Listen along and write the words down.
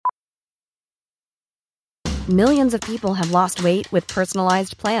Millions of people have lost weight with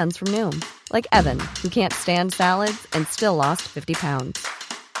personalized plans from Noom. Like Evan, who can't stand salads and still lost 50 pounds.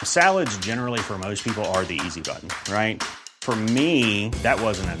 Salads generally for most people are the easy button, right? For me, that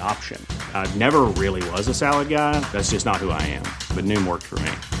wasn't an option. I never really was a salad guy. That's just not who I am. But Noom worked for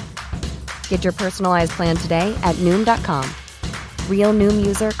me. Get your personalized plan today at Noom.com. Real Noom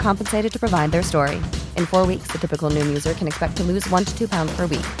user compensated to provide their story. In 4 weeks, the typical Noom user can expect to lose 1 to 2 pounds per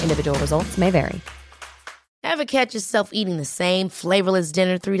week. Individual results may vary. Ever catch yourself eating the same flavorless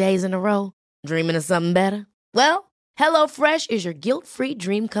dinner 3 days in a row? Dreaming of something better? Well, HelloFresh is your guilt-free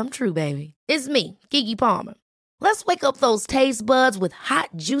dream come true, baby. It's me, Keke Palmer. Let's wake up those taste buds with hot,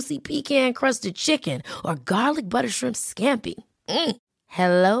 juicy pecan-crusted chicken or garlic butter shrimp scampi.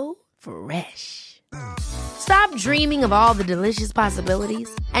 Hello Fresh. Stop dreaming of all the delicious possibilities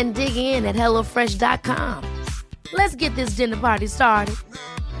and dig in at HelloFresh.com. Let's get this dinner party started.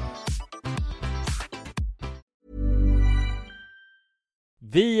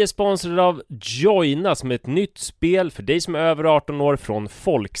 Vi är sponsrade av Joina som är ett nytt spel för dig som är över 18 år från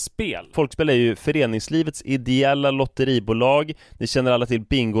Folkspel. Folkspel är ju föreningslivets ideella lotteribolag. Ni känner alla till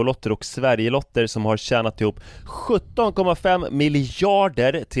Bingolotter och Sverigelotter som har tjänat ihop 17,5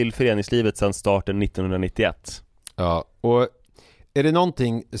 miljarder till föreningslivet sedan starten 1991. Ja, och är det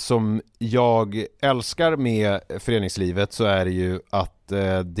någonting som jag älskar med föreningslivet så är det ju att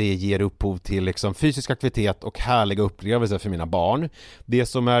det ger upphov till liksom fysisk aktivitet och härliga upplevelser för mina barn. Det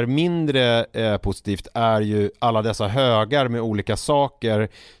som är mindre positivt är ju alla dessa högar med olika saker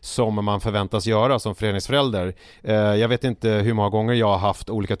som man förväntas göra som föreningsförälder. Jag vet inte hur många gånger jag har haft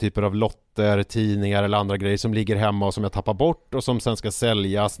olika typer av lotter, tidningar eller andra grejer som ligger hemma och som jag tappar bort och som sen ska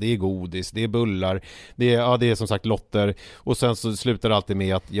säljas. Det är godis, det är bullar, det är som sagt lotter och sen så slutar det alltid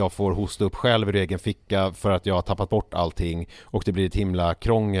med att jag får hosta upp själv ur egen ficka för att jag har tappat bort allting och det blir ett himla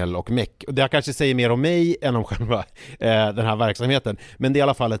krångel och meck. Och det kanske säger mer om mig än om själva den här verksamheten. Men det är i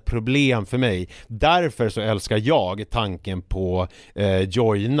alla fall ett problem för mig. Därför så älskar jag tanken på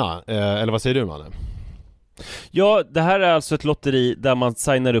Joina. Eller vad säger du, Manne? Ja, det här är alltså ett lotteri där man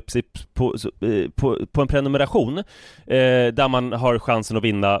signar upp sig på en prenumeration där man har chansen att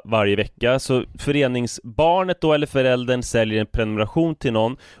vinna varje vecka. Så föreningsbarnet då eller föräldern säljer en prenumeration till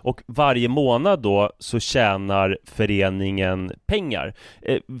någon och varje månad då så tjänar föreningen pengar.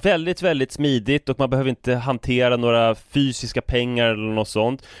 Väldigt, väldigt smidigt och man behöver inte hantera några fysiska pengar eller något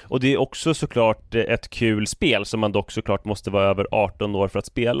sånt. Och det är också såklart ett kul spel som man dock såklart måste vara över 18 år för att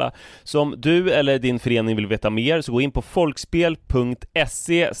spela. Så om du eller din förening vill veta mer så gå in på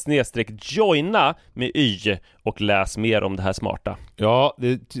folkspel.se/joina med y och läs mer om det här smarta. Ja,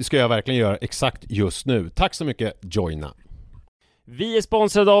 det ska jag verkligen göra exakt just nu. Tack så mycket, Joina. Vi är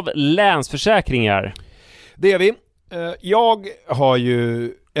sponsrade av Länsförsäkringar. Det är vi. Jag har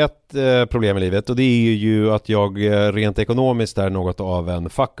ju ett problem i livet och det är ju att jag rent ekonomiskt är något av en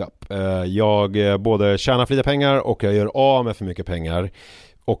fuck-up. Jag både tjänar för lite pengar och jag gör av med för mycket pengar.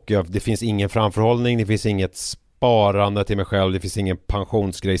 Och det finns ingen framförhållning, det finns inget sparande till mig själv, det finns ingen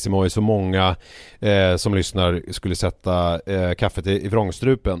pensionsgrej som är så många som lyssnar skulle sätta kaffet i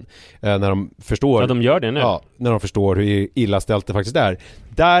vrångstrupen när de förstår. Ja, de gör det nu. Ja, när de förstår hur illa ställt det faktiskt är.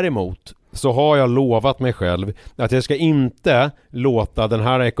 Däremot så har jag lovat mig själv att jag ska inte låta den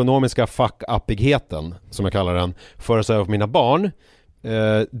här ekonomiska fuck-uppigheten, som jag kallar den, föras över på mina barn.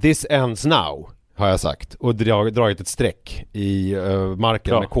 This ends now, har jag sagt. Och dragit ett streck i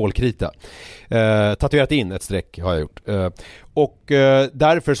marken med kolkrita. Tatuerat in ett streck har jag gjort. Och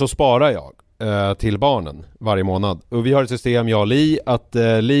därför så sparar jag till barnen varje månad. Och vi har ett system, jag och Li, att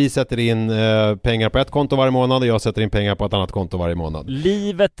Li sätter in pengar på ett konto varje månad och jag sätter in pengar på ett annat konto varje månad.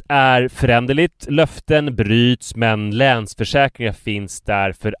 Livet är föränderligt, löften bryts, men Länsförsäkringar finns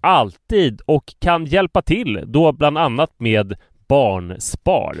där för alltid och kan hjälpa till, då bland annat med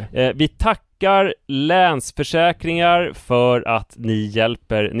barnspar. Vi tackar Länsförsäkringar för att ni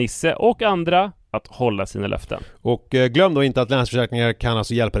hjälper Nisse och andra att hålla sina löften. Och glöm då inte att Länsförsäkringar kan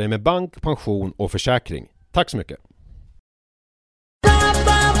alltså hjälpa dig med bank, pension och försäkring. Tack så mycket.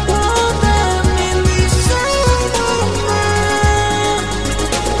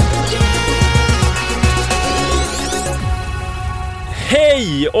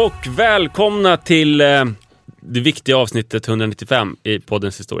 Hej och välkomna till det viktiga avsnittet 195 i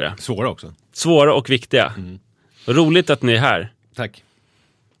poddens historia. Svåra också. Svåra och viktiga. Roligt att ni är här. Tack.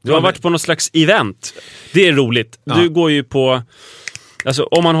 Du har varit på någon slags event. Det är roligt. Ja. Du går ju på... Alltså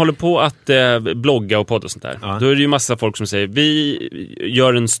om man håller på att blogga och podda och sånt där, då är det ju massa folk som säger vi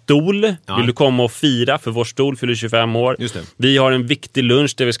gör en stol, vill du komma och fira för vår stol fyller 25 år. Just det. Vi har en viktig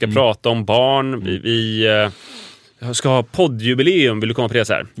lunch där vi ska prata om barn. Vi ska ha poddjubileum, vill du komma på det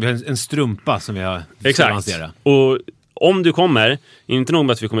så här? Vi har en strumpa som vi har Exakt. lansera. Och om du kommer, inte nog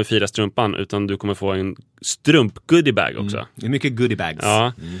med att vi kommer fira strumpan, utan du kommer få en strump-goodiebag också. Det är mycket goodiebags.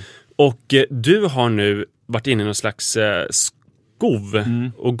 Ja. Och du har nu varit inne i någon slags skov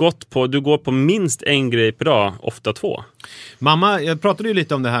och du går på minst en grej per dag, ofta 2. Mamma, jag pratade ju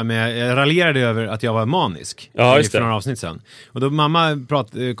lite om det här med, jag raljerade över att jag var manisk. Ja, just det. För några avsnitt sedan. Och då mamma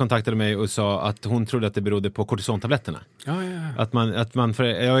kontaktade mig och sa att hon trodde att det berodde på kortisontabletterna. Ja. Att man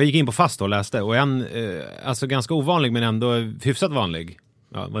jag gick in på fast och läste, och alltså ganska ovanlig men ändå hyfsat vanlig,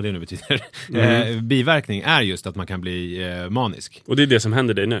 ja, vad det nu betyder, biverkning är just att man kan bli manisk. Och det är det som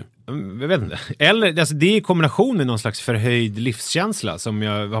händer dig nu? Jag vet inte. Eller, alltså, det är i kombination med någon slags förhöjd livskänsla som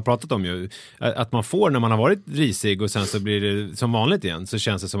jag har pratat om ju. Att man får när man har varit risig och sen så blir det som vanligt igen, så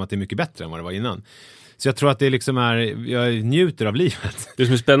känns det som att det är mycket bättre än vad det var innan. Så jag tror att det liksom jag njuter av livet. Det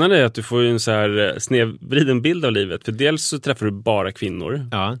som är spännande är att du får ju en så här snedvriden bild av livet. För dels så träffar du bara kvinnor.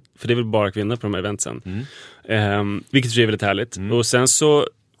 Ja. För det är väl bara kvinnor på de här eventsen. Vilket är väldigt härligt. Och sen så...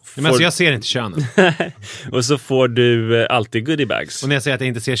 Men alltså jag ser inte könen. Och så får du alltid goodiebags. Och när jag säger att jag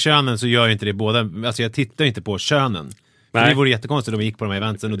inte ser könen så gör jag inte det båda. Alltså jag tittar inte på könen. För det vore jättekonstigt om vi gick på de här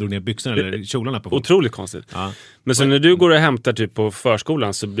eventsen och drog ner byxorna eller kjolarna på folk. Otroligt konstigt. Ja. Men så när du går och hämtar typ på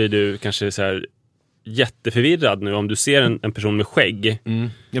förskolan så blir du kanske så här jätteförvirrad nu om du ser en person med skägg.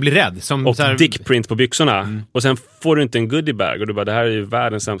 Jag blir rädd. Som och så här... dickprint på byxorna. Och sen får du inte en goodiebag och du bara, det här är ju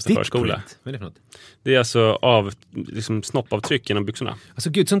världens sämsta förskola. Vad är det för något? Det är alltså liksom snoppavtryck genom byxorna. Alltså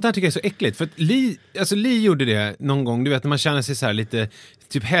gud, sånt där tycker jag är så äckligt. För att Li gjorde det någon gång, du vet när man känner sig så här lite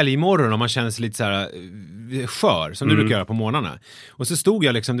typ helgmorgon och man känner sig lite så här skör som du brukar göra på morgnarna. Och så stod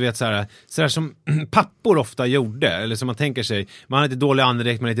jag liksom, du vet så här som pappor ofta gjorde, eller som man tänker sig, man har lite dålig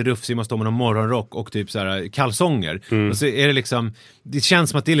andedräkt, man är lite rufsig, man står med någon morgonrock och typ så här kalsonger. Och så är det liksom, det känns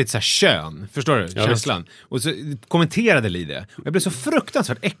som att det är lite så här kön, förstår du? Ja, känslan. Och så kommenterade Li det. Och jag blev så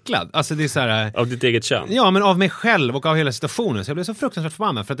fruktansvärt äcklad. Alltså det är så här, av ditt eget kön? Ja, men av mig själv och av hela situationen. Så jag blev så fruktansvärt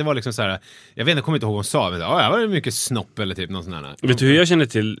förbannad för att det var liksom så här, jag vet inte, kommer inte ihåg vad hon sa, men ja, var det mycket snopp eller typ någon sån här. Vet du hur jag känner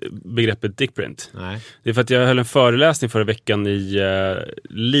till begreppet dickprint? Nej. Det är för att jag höll en föreläsning förra veckan i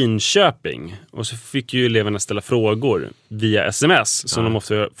Linköping och så fick ju eleverna ställa frågor via sms som de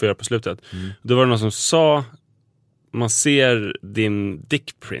ofta får göra på slutet. Då var det någon som sa, man ser din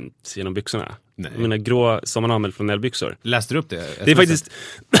dickprint genom byxorna. Nej. Mina grå sommarnamel från Nellbyxor. Läste du upp det? Det är faktiskt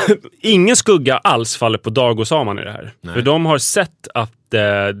ingen skugga alls faller på Dag och Saman i det här. Nej. För de har sett att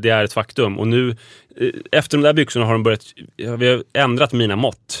det är ett faktum. Och nu, efter de där byxorna har de vi har ändrat mina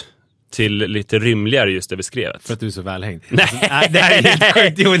mått till lite rymligare just det beskrevet. För att du är så välhängd. Nej. Det här är helt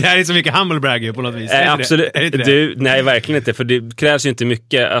sjukt. Jo, det här är så mycket humblebragger på något vis. Absolut. Nej, verkligen inte. För det krävs ju inte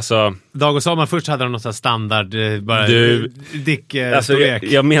mycket. Alltså, Dag och Saman, först hade de något så här standard bara dick alltså,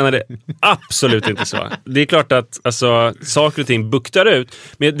 jag menar det absolut inte så. Det är klart att alltså, saker och ting buktar ut.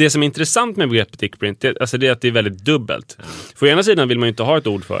 Men det som är intressant med begreppet dickprint, det är att det är väldigt dubbelt. För ena sidan vill man ju inte ha ett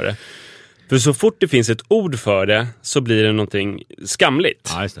ord för det. För så fort det finns ett ord för det så blir det någonting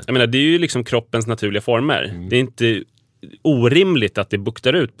skamligt. Ja, just det. Jag menar, det är ju liksom kroppens naturliga former. Det är inte orimligt att det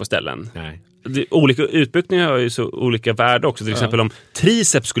buktar ut på ställen. Nej. Olika utbuktningar har ju så olika värde också. Till exempel om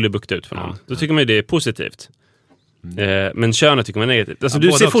triceps skulle bukta ut för någon, då tycker man ju det är positivt. Men könet tycker man är negativt. Alltså,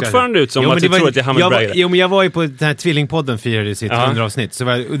 du ser fortfarande ut som att du tror att jag hamnar. Jo, men jag var ju på den här Tvillingpodden firade sitt 100 avsnitt. Så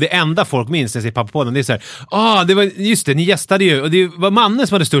det enda folk minns när jag ser pappapodden, det är så här, det var just det, ni gästade ju. Och det var mannen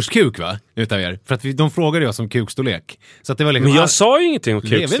som hade störst kuk, va? Utav er. För att de frågade oss om kukstorlek. Så att det var liksom, men jag sa ju ingenting om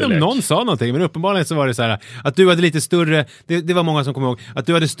kukstorlek. Jag vet inte om någon sa någonting, men uppenbarligen så var det så här att du hade lite större, det var många som kom ihåg, att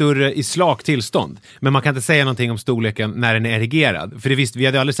du hade större i slak tillstånd. Men man kan inte säga någonting om storleken när den är erigerad. För det visste, vi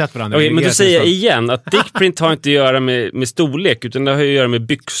hade aldrig sett varandra. Okej, men då säger jag igen att dickprint har inte att göra med storlek, utan det har att göra med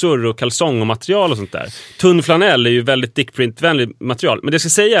byxor och kalsong och material och sånt där. Tunn flanell är ju väldigt dickprint-vänligt material. Men det ska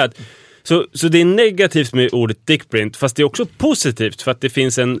säga att så det är negativt med ordet dickprint, fast det är också positivt för att det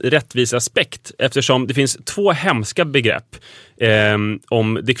finns en rättvis aspekt, eftersom det finns 2 hemska begrepp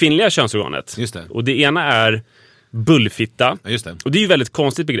om det kvinnliga könsorganet. Just det. Och det ena är bullfitta. Ja, just det. Och det är ju väldigt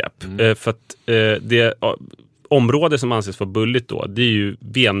konstigt begrepp för att det område som anses vara bulligt då, det är ju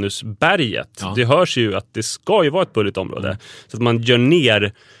Venusberget. Ja. Det hörs ju att det ska ju vara ett bulligt område. Så att man gör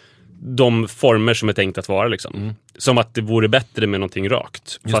ner de former som är tänkt att vara liksom. Som att det vore bättre med någonting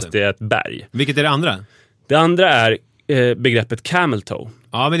rakt. Fast det är ett berg. Vilket är det andra? Det andra är begreppet camel toe.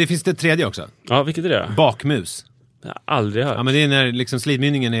 Ja, men det finns det tredje också. Ja, vilket är det då? Bakmus. Jag har aldrig hört. Ja, men det är när liksom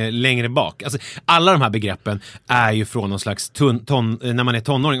slidmynningen är längre bak. Alltså, alla de här begreppen är ju från någon slags när man är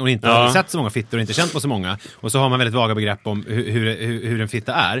tonåring och inte har sett så många fittor och inte känt på så många. Och så har man väldigt vaga begrepp om hur en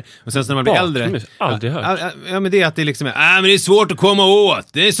fitta är. Och sen så när man blir äldre... Aldrig hört. Ja, men det är att det liksom är... men det är svårt att komma åt.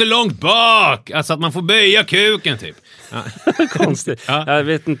 Det är så långt bak. Alltså att man får böja kuken typ. Ja. Konstigt. Jag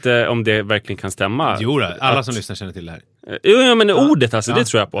vet inte om det verkligen kan stämma. Jo då, alla som lyssnar känner till det här. Jo, men ordet alltså, det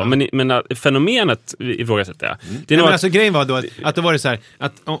tror jag på. Men fenomenet ifrågasätter jag. Det är men alltså grejen var då att det var det så här,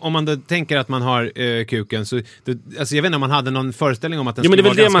 att om man då tänker att man har kuken så då, alltså jag vet inte om man hade någon föreställning om att den skulle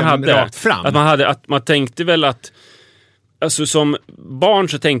vara ganska rakt fram. Att man tänkte väl att alltså som barn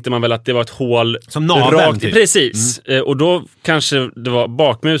så tänkte man väl att det var ett hål som naveln typ. Precis. Och då kanske det var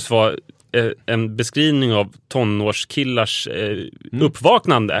bakmus var en beskrivning av tonårskillars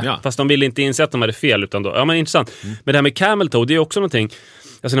uppvaknande. Ja. Fast de ville inte inse att de hade fel utan då, men intressant. Men det här med camel toe, det är också någonting.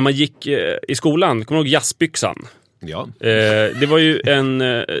 Alltså när man gick i skolan, kommer du ihåg jazzbyxan? Ja. Det var ju en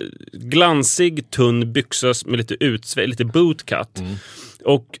glansig, tunn byxa med lite bootcut.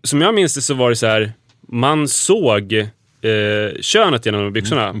 Och som jag minns det så var det så här, man såg könet genom de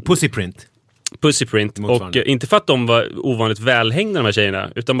byxorna. Pussyprint. Och inte för att de var ovanligt välhängda de här tjejerna,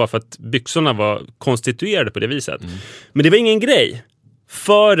 utan bara för att byxorna var konstituerade på det viset. Men det var ingen grej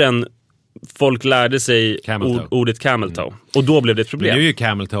förrän folk lärde sig ordet camel toe. Och då blev det ett problem. Men nu är ju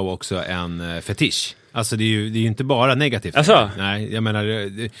camel toe också en fetisch. Alltså det är ju inte bara negativt. Alltså? Nej, jag menar,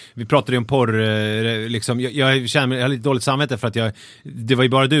 vi pratade ju om porr, liksom, jag har lite dåligt samvete för att det var ju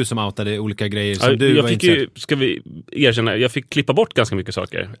bara du som outade olika grejer som du jag var fick ju, ska vi erkänna, jag fick klippa bort ganska mycket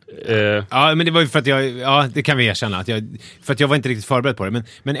saker. Ja, men det var ju för att det kan vi erkänna, för att jag var inte riktigt förberedd på det.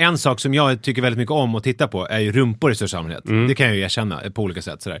 Men en sak som jag tycker väldigt mycket om att titta på är ju rumpor i största allmänhet. Det kan jag ju erkänna på olika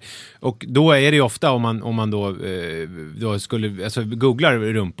sätt. Sådär. Och då är det ju ofta, om man då skulle, alltså googlar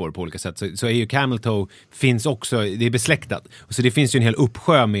rumpor på olika sätt, så är ju camel toe finns också, det är besläktat. Och så det finns ju en hel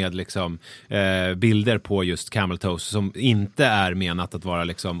uppsjö med liksom, bilder på just camel toes som inte är menat att vara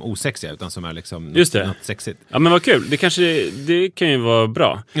liksom osexiga utan som är liksom något sexigt. Ja, men vad kul. Det kan ju vara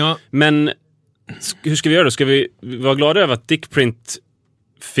bra. Ja. Men hur ska vi göra då? Ska vi vara glada över att dickprint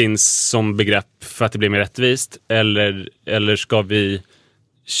finns som begrepp för att det blir mer rättvist? Eller ska vi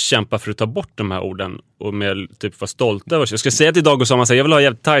kämpa för att ta bort de här orden och med typ vara stolta över sig? Jag ska säga till Dag och Sommar, jag vill ha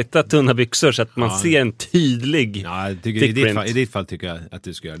jävligt tajta, tunna byxor så att man ser en tydlig dickprint. I ditt fall tycker jag att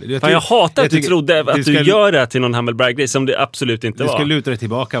du ska göra det. Jag hatar att du trodde att du gör det till någon Humble Brag-grej som det absolut inte var. Du ska luta dig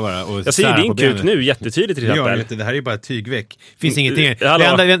tillbaka bara och jag ser din kuk nu jättetydligt till exempel. Det här är ju bara ett tygveck. Finns ingenting. Det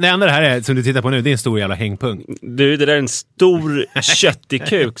enda det här är som du tittar på nu, det är en stor jävla hängpung. Du, det där är en stor köttig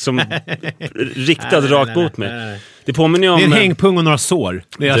kuk som riktad rakt mot mig. Det påminner om... Det är en hängpung och några sår.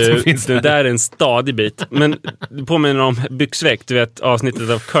 Det är allt som finns där. Det där är en stadig bit. Men det påminner om byxväck. Du vet avsnittet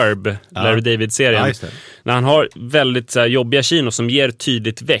av Curb, Larry David-serien. Ja, när han har väldigt så här, jobbiga kinos som ger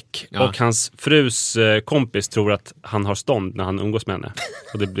tydligt väck. Ja. Och hans frus kompis tror att han har stånd när han umgås med henne.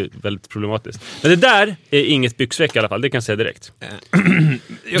 Och det blir väldigt problematiskt. Men det där är inget byxväck i alla fall. Det kan jag säga direkt.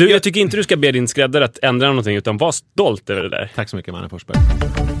 Jag tycker inte du ska be din skräddare att ändra någonting utan var stolt över det där. Tack så mycket, Manne Forsberg.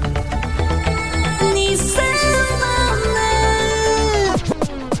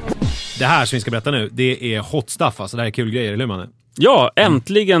 Det här som vi ska berätta nu, det är hot stuff, alltså det här är kul grejer, eller hur Manne? Ja,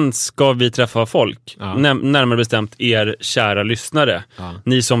 äntligen ska vi träffa folk. Närmare bestämt er kära lyssnare.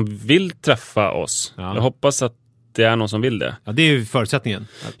 Ni som vill träffa oss. Jag hoppas att det är någon som vill det. Ja, det är ju förutsättningen.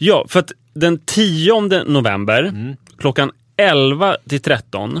 Ja, för att den 10 november klockan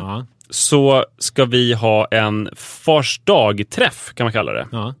 11-13 så ska vi ha en Fars dag-träff, kan man kalla det.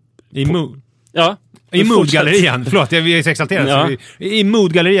 Ja. I Moodgallerian, förlåt, jag är så exalterad. I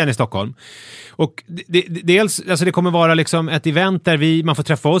Moodgallerian i Stockholm. Och dels, alltså det kommer vara liksom ett event där man får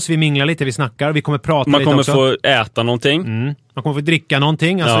träffa oss, vi minglar lite, vi snackar, vi kommer prata lite också. Man kommer få äta någonting. Man kommer få dricka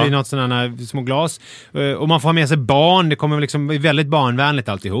någonting, alltså i något sådana här små glas. Och man får ha med sig barn, det kommer liksom bli väldigt barnvänligt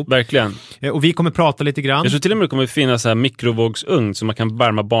alltihop. Verkligen. Och vi kommer prata lite grann. Jag tror till och med det kommer finnas så här mikrovågsugn så man kan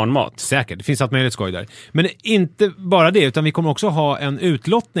värma barnmat. Säkert, det finns allt möjligt skoj där. Men inte bara det, utan vi kommer också ha en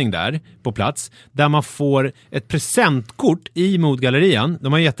utlottning där på plats där man får ett presentkort i Moodgallerian.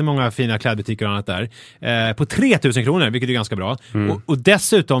 De har jättemånga fina klädbutiker och annat där. På 3000 kronor, vilket är ganska bra. Och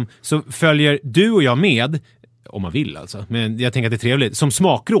dessutom så följer du och jag med, om man vill alltså, men jag tänker att det är trevligt, som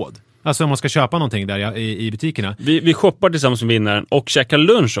smakråd. Alltså om man ska köpa någonting där i butikerna. Vi shoppar tillsammans med vinnaren och käkar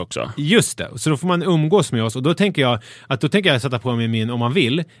lunch också. Just det, så då får man umgås med oss. Och då tänker jag sätta på mig min, om man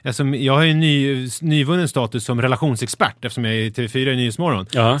vill. Alltså, jag har ju nyvunnen status som relationsexpert eftersom jag är i TV4 i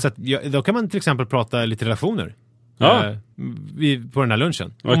Nyhetsmorgon. Så att då kan man till exempel prata lite relationer. På den här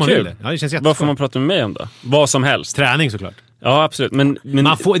lunchen. Vad om man kul. vill det. Ja, det känns jätteskoj. Vad får man prata med mig om då? Vad som helst. Träning såklart. Ja, absolut. Men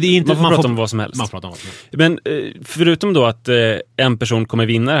man får prata om vad som helst. Man pratar om vad som helst. Men förutom då att en person kommer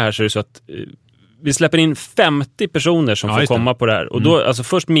vinna det här, så är det så att vi släpper in 50 personer som får komma på det här. Och då, alltså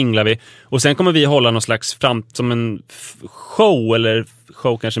först minglar vi och sen kommer vi hålla någon slags som en show, eller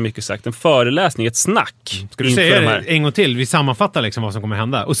show kanske mycket sagt, en föreläsning, ett snack. Ska du säga det en gång till? Vi sammanfattar liksom vad som kommer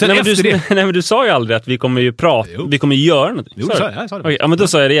hända. Och sen nej, men du sa ju aldrig att vi kommer ju prata, vi kommer göra något. Jo, jag sa det. Okay, ja, men då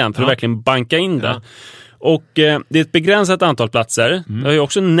sa jag det igen för att verkligen banka in det. Ja. Och det är ett begränsat antal platser. Jag har ju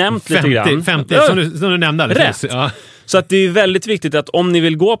också nämnt lite grann. 50 som du nämnde. Rätt. Ja. Så att det är väldigt viktigt att om ni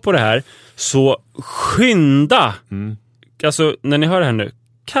vill gå på det här, så skynda. Alltså när ni hör det här nu,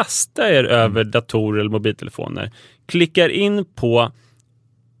 kasta er över datorer eller mobiltelefoner. Klickar in på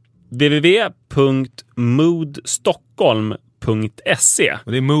www.moodstockholm.se.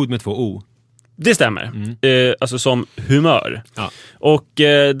 Och det är mood med 2 O. Det stämmer. Alltså som humör. Ja. Och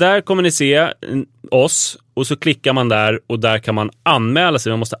där kommer ni se oss. Och så klickar man där. Och där kan man anmäla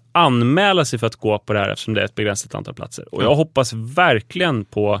sig. Man måste anmäla sig för att gå på det här, eftersom det är ett begränsat antal platser. Och jag hoppas verkligen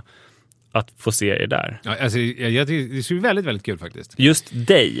på att få se er där. Ja, alltså, det skulle bli väldigt, väldigt kul faktiskt. Just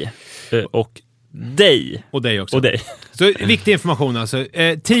dig. Och dig. Och dig också. Och dig. Så viktig information alltså.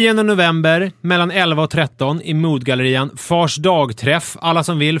 10 november mellan 11 och 13 i Moodgallerian. Fars dagträff. Alla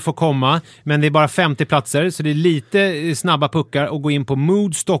som vill får komma. Men det är bara 50 platser, så det är lite snabba puckar. Och gå in på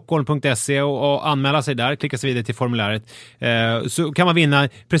moodstockholm.se och anmäla sig där. Klicka sig vidare till formuläret. Så kan man vinna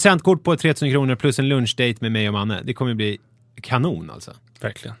presentkort på 3000 kronor plus en lunchdate med mig och Manne. Det kommer bli kanon alltså.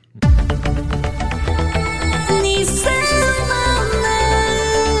 Verkligen.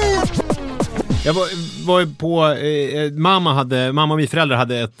 Jag var på mamma och min föräldrar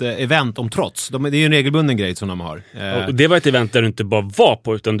hade ett event om trots. Det är ju en regelbunden grej som de har. Och det var ett event där du inte bara var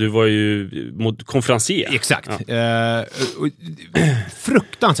på, utan du var ju konferencier. Exakt. Ja.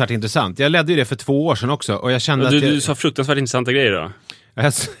 Fruktansvärt intressant. Jag ledde ju det för 2 år sedan också, och jag kände att du sa fruktansvärt intressanta grejer då.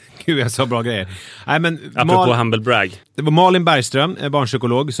 Gud, jag sa bra grejer. Nej, men apropå humble brag. Det var Malin Bergström,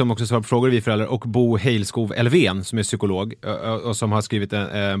 barnpsykolog, som också svarar på frågor vi föräldrar, och Bo Heilskov Elfven, som är psykolog och som har skrivit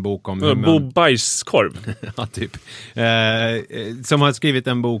en bok om... Bo Bajskorv. Ja, typ. Som har skrivit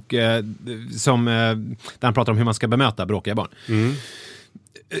en bok där han pratar om hur man ska bemöta bråkiga barn.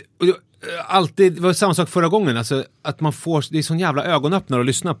 Alltid, det var samma sak förra gången, alltså att man får, det är sån jävla ögonöppnare att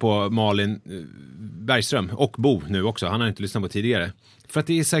lyssna på Malin Bergström och Bo nu också, han har inte lyssnat på tidigare, för att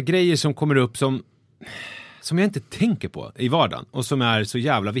det är så här grejer som kommer upp som jag inte tänker på i vardagen och som är så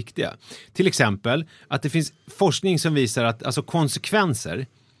jävla viktiga. Till exempel att det finns forskning som visar att alltså konsekvenser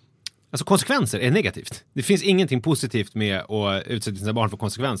är negativt. Det finns ingenting positivt med att utsätta sina barn för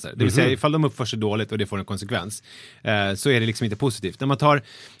konsekvenser. Det vill säga, ifall de uppför sig dåligt och det får en konsekvens, så är det liksom inte positivt. När man tar,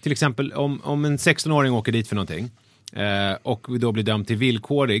 till exempel, om en 16-åring åker dit för någonting, och då blir dömd till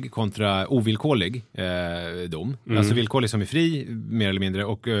villkorlig kontra ovillkorlig dom. Alltså villkorlig som är fri, mer eller mindre,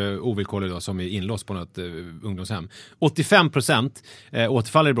 och ovillkorlig då som är inlåst på något ungdomshem. 85%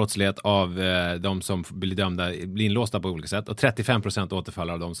 återfaller i brottslighet av de som blir dömda, blir inlåsta på olika sätt, och 35%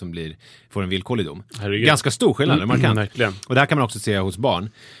 återfaller av de som får en villkorlig dom. Herregud. Ganska stor skillnad, markant. Verkligen. Och det här kan man också se hos barn.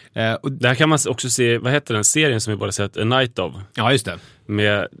 Och där kan man också se, vad heter den serien som vi bara sett, A Night of? Ja, just det.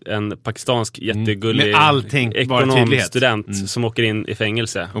 Med en pakistansk jättegullig ekonomstudent som åker in i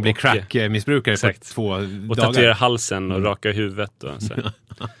fängelse. Och blir crackmissbrukare på 2 dagar. Och tatuerar halsen och rakar huvudet. Och så.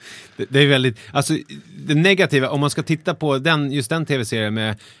 Det är väldigt, alltså det negativa, om man ska titta på just den tv-serien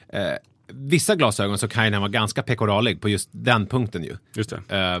med vissa glasögon, så kan den vara ganska pekoralig på just den punkten ju. Just det.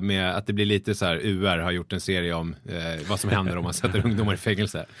 Med att det blir lite så här, UR har gjort en serie om vad som händer om man sätter ungdomar i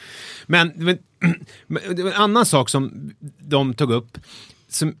fängelse. Men en annan sak som de tog upp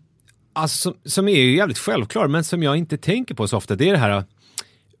som är ju jävligt självklar, men som jag inte tänker på så ofta, det är det här: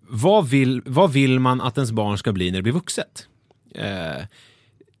 vad vill man att ens barn ska bli när det blir vuxet?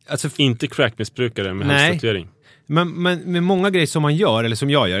 Alltså, inte crackmissbrukare med halstatuering. Men med många grejer som man gör, eller som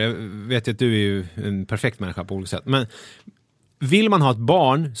jag gör, jag vet ju att du är ju en perfekt människa på olika sätt, men vill man ha ett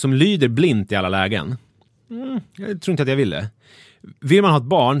barn som lyder blint i alla lägen? Jag tror inte att jag vill det. Vill man ha ett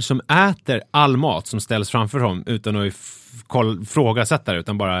barn som äter all mat som ställs framför dem utan att frågasätta det,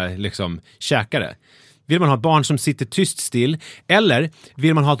 utan bara liksom käka det? Vill man ha ett barn som sitter tyst still? Eller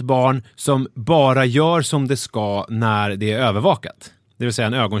vill man ha ett barn som bara gör som det ska när det är övervakat? Det vill säga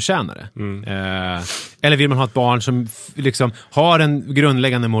en ögontjänare. Eller vill man ha ett barn som liksom har en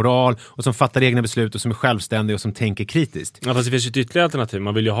grundläggande moral och som fattar egna beslut och som är självständig och som tänker kritiskt? Ja, fast det finns ju ett ytterligare alternativ.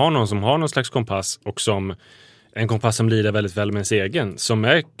 Man vill ju ha någon som har någon slags kompass, och som en kompass som lider väldigt väl med ens egen. Som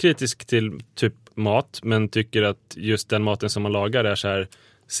är kritisk till typ mat, men tycker att just den maten som man lagar är så här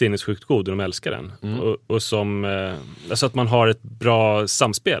sinnessjukt god och de älskar den. Och som, alltså att man har ett bra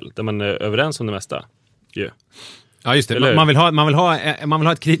samspel där man är överens om det mesta. Yeah. Ja, just det. Man vill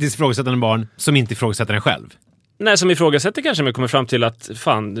ha ett kritiskt ifrågasättande barn som inte ifrågasätter en själv. Nej, som ifrågasätter kanske, men kommer fram till att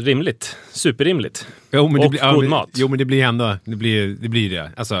fan, rimligt. Superrimligt. Jo, men och god mat. Jo, men det blir ändå, det blir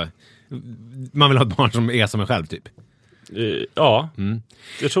det. Alltså, man vill ha ett barn som är som en själv, typ. Ja,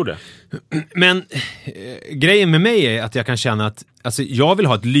 jag tror det. Men grejen med mig är att jag kan känna att alltså, jag vill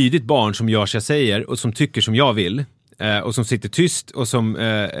ha ett lydigt barn som gör sig jag säger och som tycker som jag vill. Och som sitter tyst och som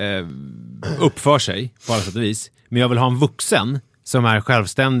uppför sig på alla sätt och vis. Men jag vill ha en vuxen som är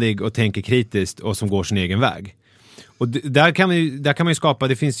självständig och tänker kritiskt och som går sin egen väg. Och där kan man ju skapa,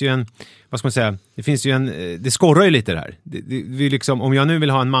 det finns ju en, vad ska man säga, det skorrar ju lite det här. Vi liksom, om jag nu vill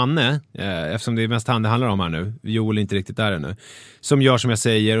ha en manne, eftersom det är mest han det handlar om här nu, Joel är inte riktigt där ännu, som gör som jag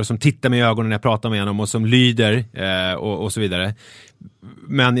säger och som tittar mig i ögonen när jag pratar med honom och som lyder och så vidare.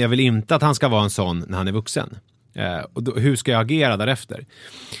 Men jag vill inte att han ska vara en sån när han är vuxen. Och då, hur ska jag agera därefter?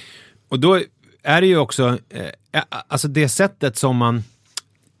 Och då är det ju också alltså det sättet som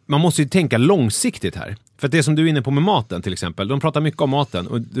man måste ju tänka långsiktigt här. För att det som du är inne på med maten till exempel, de pratar mycket om maten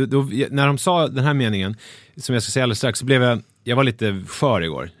och då, när de sa den här meningen som jag ska säga alldeles strax, så blev jag var lite skör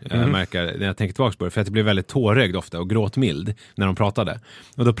igår, jag märker när jag tänker tillbaka på det, för att jag blev väldigt tårögd ofta och gråtmild när de pratade.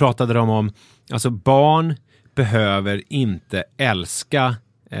 Och då pratade de om, alltså barn behöver inte älska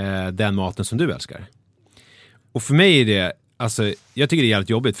den maten som du älskar. Och för mig är det, alltså, jag tycker det är jävligt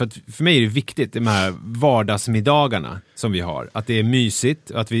jobbigt, för att för mig är det viktigt de här vardagsmiddagarna som vi har, att det är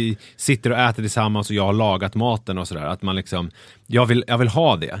mysigt, att vi sitter och äter tillsammans och jag har lagat maten och sådär, att man liksom, jag vill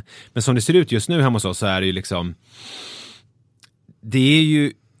ha det. Men som det ser ut just nu hemma hos oss så är det ju liksom, det är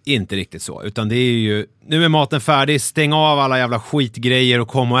ju inte riktigt så, utan det är ju, nu är maten färdig, stäng av alla jävla skitgrejer och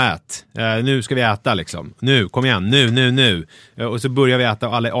kom och ät. Nu ska vi äta liksom. Nu, kom igen, nu. Och så börjar vi äta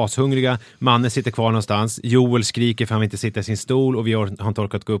och alla är ashungriga. Mannen sitter kvar någonstans. Joel skriker för han vill inte sitta i sin stol och vi har inte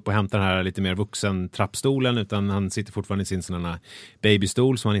orkat gå upp och hämta den här lite mer vuxen trappstolen, utan han sitter fortfarande i sin sån här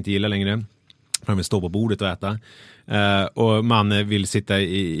babystol som han inte gillar längre. Han vill stå på bordet och äta. Och mannen vill sitta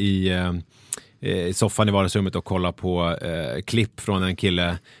i soffan i vardagsrummet och kolla på klipp från en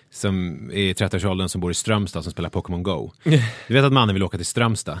kille som är i 30-årsåldern som bor i Strömstad som spelar Pokémon Go. Du vet att mannen vill åka till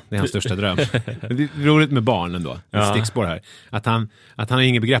Strömstad. Det är hans största dröm. Det är roligt med barn ändå. Ett stickspår här. Att han har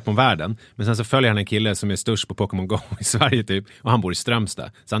inget begrepp om världen. Men sen så följer han en kille som är störst på Pokémon Go i Sverige typ. Och han bor i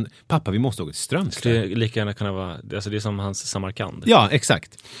Strömstad. Så han, pappa vi måste åka till Strömstad. Det lika gärna kunna vara, alltså det är som hans Samarkand. Ja,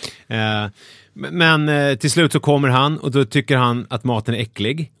 exakt. Men till slut så kommer han och då tycker han att maten är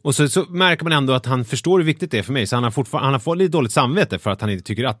äcklig. Och så märker man ändå att han förstår hur viktigt det är för mig. Så han har fått lite dåligt samvete för att han inte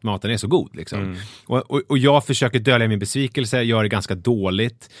tycker att maten är så god. Liksom. Och jag försöker dölja min besvikelse, gör det ganska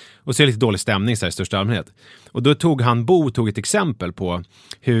dåligt. Och så är det lite dålig stämning så här, i största allmänhet. Och då tog ett exempel på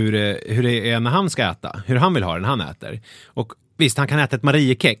hur det är när han ska äta. Hur han vill ha det när han äter. Och visst, han kan äta ett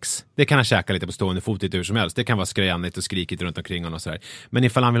Mariekex. Det kan han käka lite på stående fot lite hur som helst. Det kan vara skränigt och skrikigt runt omkring honom och sådär. Men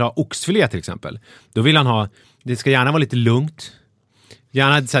ifall han vill ha oxfilé till exempel, då vill han ha, det ska gärna vara lite lugnt.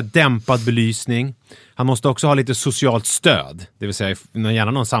 Gärna så här dämpad belysning. Han måste också ha lite socialt stöd. Det vill säga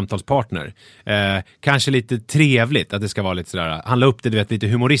gärna någon samtalspartner. Kanske lite trevligt att det ska vara lite sådär. Han la upp det, du vet, lite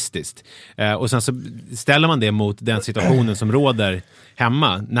humoristiskt. Och sen så ställer man det mot den situationen som råder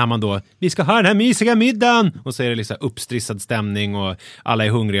hemma. När man då, vi ska ha den här mysiga middagen. Och så är det liksom uppstrissad stämning och alla är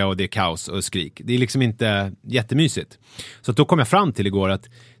hungriga och det är kaos och skrik. Det är liksom inte jättemysigt. Så då kom jag fram till igår att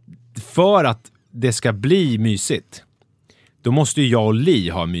för att det ska bli mysigt, då måste ju jag och Li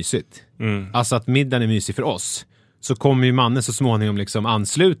ha mysigt. Alltså att middagen är mysig för oss. Så kommer ju mannen så småningom liksom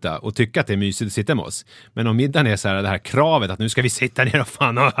ansluta och tycka att det är mysigt att sitta med oss. Men om middagen är så här, det här kravet att nu ska vi sitta ner och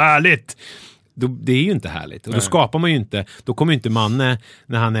fan ha härligt. Det är ju inte härligt. Och då skapar man ju inte, då kommer ju inte Manne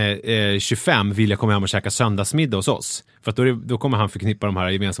när han är 25 vilja komma hem och käka söndagsmiddag hos oss. För att då kommer han förknippa de här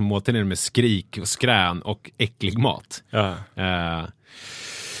gemensamma måltiderna med skrik och skrän och äcklig mat.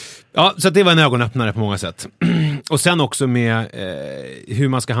 Ja, så att det var en ögonöppnare på många sätt. Och sen också med hur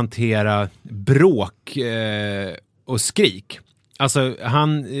man ska hantera bråk och skrik. Alltså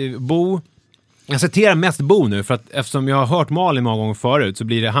Bo, jag citerar mest Bo nu för att eftersom jag har hört Malin många gånger förut så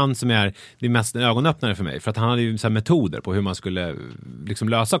blir det han som är det mest ögonöppnare för mig. För att han hade ju så här metoder på hur man skulle liksom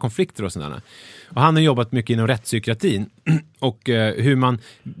lösa konflikter och sådana. Och han har jobbat mycket inom rättspsykiatrin och hur man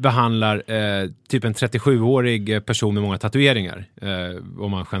behandlar typ en 37-årig person med många tatueringar.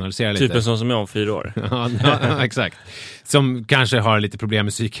 Om man generaliserar lite. Typ en sån som jag om 4 år. Ja, exakt. Som kanske har lite problem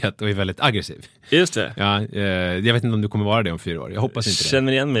med psyket och är väldigt aggressiv. Just det. Ja, jag vet inte om du kommer vara det om 4 år. Jag hoppas inte det.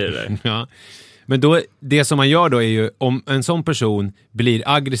 Känner igen mig i det där. Ja. Men då, det som man gör då är ju, om en sån person blir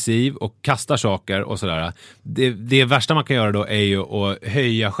aggressiv och kastar saker och sådär, det värsta man kan göra då är ju att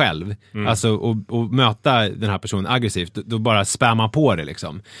höja själv. Alltså och möta den här personen aggressivt, då bara spammar på det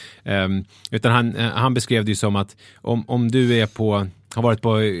liksom. Utan han beskrev det ju som att om du har varit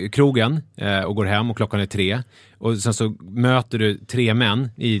på krogen och går hem och klockan är 3 och sen så möter du 3 män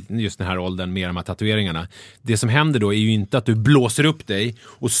i just den här åldern med de här tatueringarna. Det som händer då är ju inte att du blåser upp dig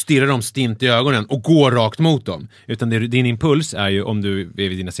och stirrar dem stint i ögonen och går rakt mot dem. Utan din impuls är ju, om du är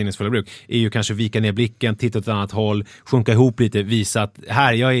vid dina sinnesfulla bruk, är ju kanske vika ner blicken, titta åt ett annat håll, sjunka ihop lite, visa att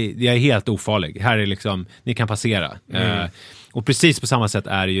här, jag är helt ofarlig. Här är liksom, ni kan passera. Och precis på samma sätt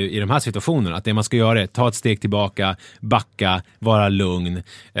är det ju i de här situationerna, att det man ska göra är ta ett steg tillbaka, backa, vara lugn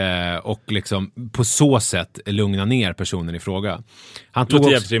och liksom på så sätt lugna ner personen i fråga. Han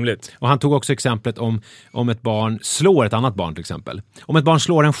tog också exemplet om ett barn slår ett annat barn till exempel. Om ett barn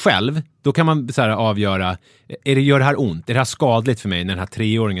slår en själv, då kan man så här avgöra, gör det här ont? Är det här skadligt för mig när den här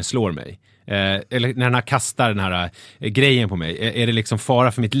 3-åringen slår mig? Eller när den kastar den här grejen på mig, är det liksom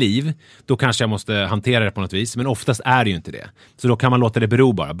fara för mitt liv, då kanske jag måste hantera det på något vis, men oftast är det ju inte det. Så då kan man låta det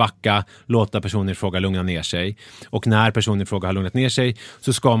bero bara, backa, låta personen i fråga lugna ner sig, och när personen i fråga har lugnat ner sig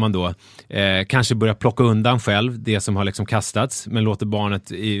så ska man då kanske börja plocka undan själv det som har liksom kastats, men låter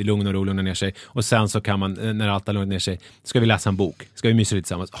barnet i lugn och ro lugna ner sig, och sen så kan man, när allt har lugnat ner sig, ska vi läsa en bok, ska vi mysa lite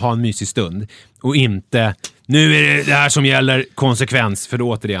tillsammans, ha en mysig stund, och inte nu är det här som gäller konsekvens, för då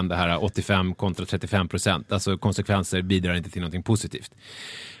återigen det här 85 kontra 35%. Alltså konsekvenser bidrar inte till någonting positivt.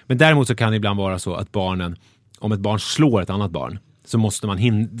 Men däremot så kan det ibland vara så att om ett barn slår ett annat barn, så måste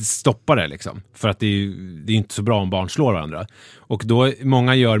man stoppa det liksom. För att det är inte så bra om barn slår varandra. Och då,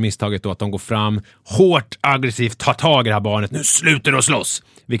 många gör misstaget då att de går fram hårt, aggressivt, tar tag i det här barnet. Nu slutar du slåss!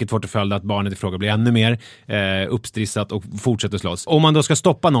 Vilket får till följd att barnet i fråga blir ännu mer uppstrissat och fortsätter slåss. Om man då ska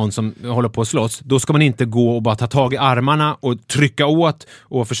stoppa någon som håller på att slåss, då ska man inte gå och bara ta tag i armarna och trycka åt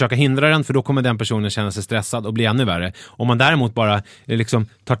och försöka hindra den, för då kommer den personen känna sig stressad och bli ännu värre. Om man däremot bara liksom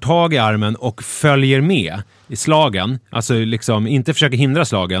tar tag i armen och följer med i slagen, alltså liksom inte försöker hindra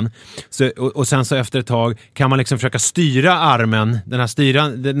slagen, så, och sen så efter ett tag kan man liksom försöka styra armen, den här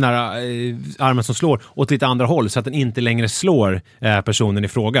armen som slår åt lite andra håll, så att den inte längre slår personen i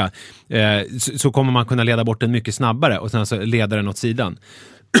fråga, så kommer man kunna leda bort den mycket snabbare och sen så leda den åt sidan.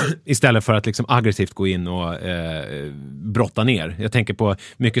 Istället för att liksom aggressivt gå in och brotta ner. Jag tänker på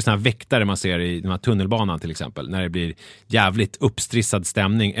mycket sådana här väktare man ser i den här tunnelbanan till exempel, när det blir jävligt uppstrissad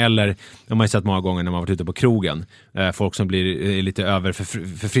stämning, eller de har ju sett många gånger när man har varit ute på krogen, folk som blir lite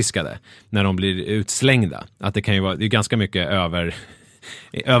överförfriskade när de blir utslängda. Att det kan ju vara, det är ganska mycket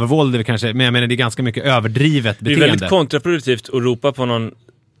övervåld kanske, men jag menar det är ganska mycket överdrivet beteende. Det är väldigt kontraproduktivt att ropa på någon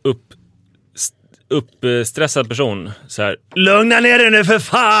uppstressad person så här: lugna ner dig nu för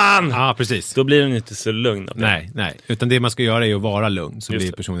fan! Ja, precis. Då blir den inte så lugn av det. Nej. Utan det man ska göra är att vara lugn, så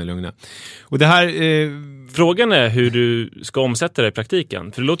blir personen lugna. Och det här... Frågan är hur du ska omsätta det i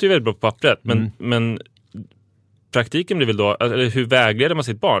praktiken. För det låter ju väldigt bra på pappret, men praktiken blir väl då, eller hur vägleder man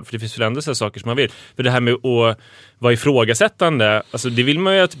sitt barn? För det finns väl ändå så saker som man vill. För det här med att vara ifrågasättande, alltså det vill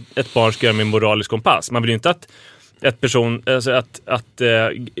man ju att ett barn ska göra med moralisk kompass. Man vill ju inte att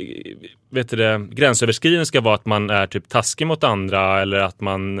gränsöverskridande ska vara att man är typ taskig mot andra, eller att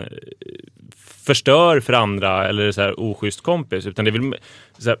man förstör för andra, eller så här oschysst kompis, utan det vill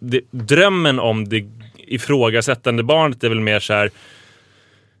så här, drömmen om det ifrågasättande barnet är väl mer så här: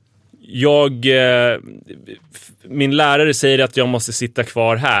 min lärare säger att jag måste sitta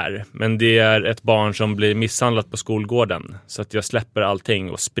kvar här, men det är ett barn som blir misshandlat på skolgården, så att jag släpper allting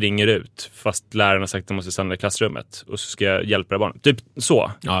och springer ut fast läraren har sagt att jag måste stanna i klassrummet, och så ska jag hjälpa det barnet. Typ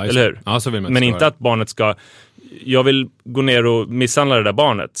så, ja, eller hur? Ja, så vill man men inte att barnet ska... Jag vill gå ner och misshandla det där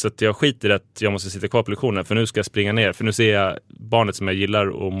barnet, så att jag skiter i att jag måste sitta kvar på lektionen, för nu ska jag springa ner, för nu ser jag barnet som jag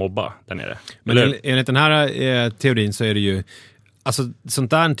gillar att mobba där nere. Men enligt den här teorin så är det ju, alltså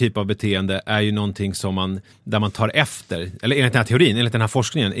sånt där typ av beteende är ju någonting som där man tar efter, eller enligt den här teorin, enligt den här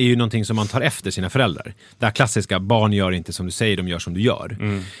forskningen, är ju någonting som man tar efter sina föräldrar. Det här klassiska, barn gör inte som du säger, de gör som du gör.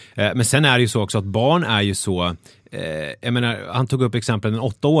 Men sen är det ju så också att barn är ju så, jag menar, han tog upp exempel en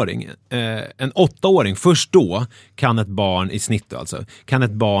 8-åring. En 8-åring, först då kan ett barn i snitt alltså, kan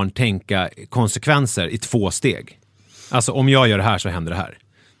ett barn tänka konsekvenser i 2 steg. Alltså om jag gör det här så händer det här.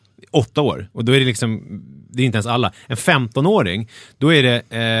 8 år. Och då är det liksom, det är inte ens alla. En 15-åring, då är det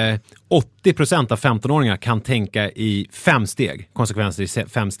 80% av 15-åringar kan tänka i 5 steg. Konsekvenser i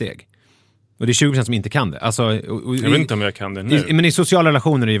 5 steg. Och det är 20% som inte kan det. Alltså, jag vet inte om jag kan det nu. Men i sociala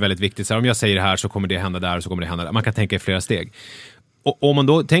relationer är det ju väldigt viktigt. Så här, om jag säger det här så kommer det hända där, och så kommer det hända där. Man kan tänka i flera steg. Och om man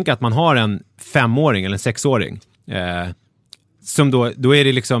då tänker att man har en 5-åring eller en 6-åring, som då är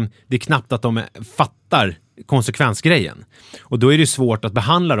det liksom, det är knappt att de fattar konsekvensgrejen. Och då är det svårt att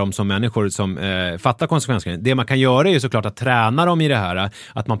behandla dem som människor som fattar konsekvensgrejen. Det man kan göra är ju såklart att träna dem i det här,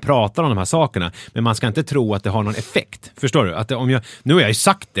 att man pratar om de här sakerna, men man ska inte tro att det har någon effekt. Förstår du? Att nu har jag ju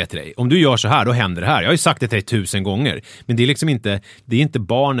sagt det till dig. Om du gör så här, då händer det här. Jag har ju sagt det till dig 1000 gånger. Men det är liksom inte, det är inte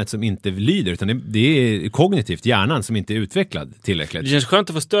barnet som inte lyder, utan det är kognitivt hjärnan som inte är utvecklad tillräckligt. Det känns skönt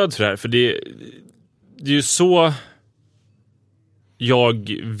att få stöd för det här, för det är ju så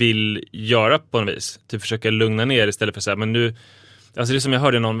jag vill göra på något vis. Typ försöka lugna ner istället för att säga, men nu, alltså det som jag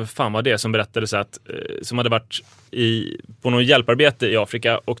hörde någon, fan var det, som berättade så att, som hade varit på någon hjälparbete i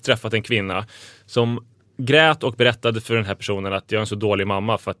Afrika och träffat en kvinna som grät och berättade för den här personen att jag är en så dålig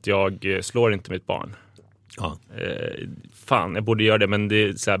mamma för att jag slår inte mitt barn. Ja. Fan, jag borde göra det, men det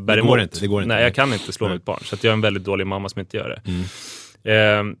är så här, det går inte. Nej, jag kan inte slå mitt barn, så att jag är en väldigt dålig mamma som inte gör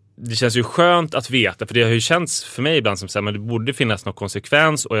det. Det känns ju skönt att veta, för det har ju känts för mig ibland som så här, men det borde finnas någon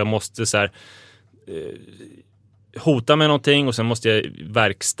konsekvens och jag måste så här, hota med någonting och sen måste jag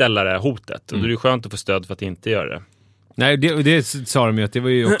verkställa det här hotet. Och då är det skönt att få stöd för att inte göra det. Nej, det sa de ju att det var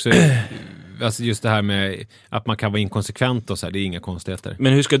ju också alltså just det här med att man kan vara inkonsekvent och så här, det är inga konstigheter.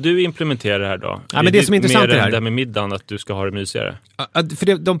 Men hur ska du implementera det här då? Ja, men det som är intressant är det här med middagen, att du ska ha det mysigare.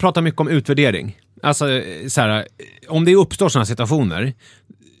 För de pratar mycket om utvärdering. Alltså så här, om det uppstår sådana situationer,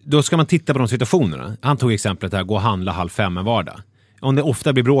 då ska man titta på de situationerna. Han tog exemplet här, gå och handla 4:30 en vardag. Om det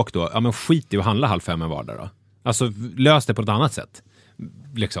ofta blir bråk då, ja men skit i att handla 4:30 en vardag då. Alltså lös det på ett annat sätt.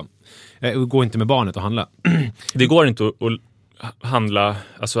 Liksom. Gå inte med barnet och handla. Det går inte att handla,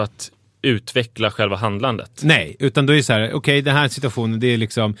 alltså att utveckla själva handlandet. Nej, utan då är det så här, okej, den här situationen, det är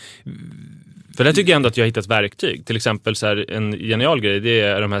liksom... För det tycker jag ändå att jag har hittat verktyg. Till exempel så här, en genial grej, det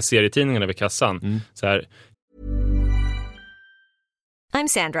är de här serietidningarna vid kassan. Så här. I'm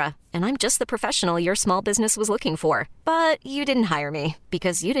Sandra, and I'm just the professional your small business was looking for. But you didn't hire me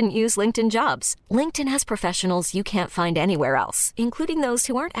because you didn't use LinkedIn Jobs. LinkedIn has professionals you can't find anywhere else, including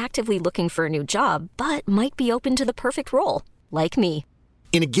those who aren't actively looking for a new job, but might be open to the perfect role, like me.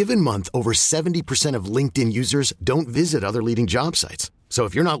 In a given month, over 70% of LinkedIn users don't visit other leading job sites. So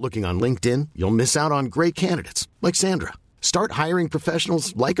if you're not looking on LinkedIn, you'll miss out on great candidates like Sandra. Start hiring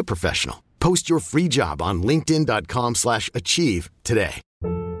professionals like a professional. Post your free job on linkedin.com/achieve today.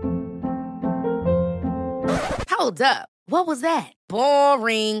 Hold up. What was that?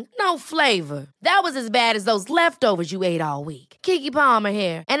 Boring. No flavor. That was as bad as those leftovers you ate all week. Keke Palmer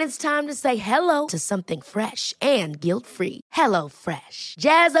here, and it's time to say hello to something fresh and guilt-free. Hello Fresh.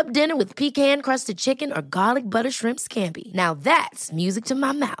 Jazz up dinner with pecan-crusted chicken or garlic butter shrimp scampi. Now that's music to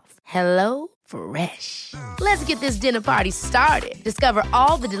my mouth. Hello Fresh. Let's get this dinner party started. Discover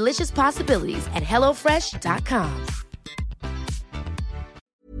all the delicious possibilities at hellofresh.com.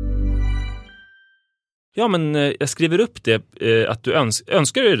 Ja, men jag skriver upp det, att du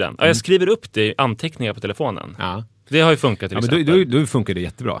önskar du den. Ja, jag skriver upp det i anteckningar på telefonen. Ja. Det har ju funkat till exempel. Men då funkar det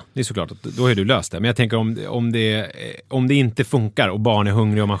jättebra. Det är såklart att då har du löst det. Men jag tänker om det inte funkar och barn är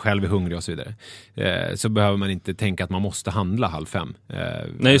hungriga och man själv är hungrig och så vidare, så behöver man inte tänka att man måste handla 4:30.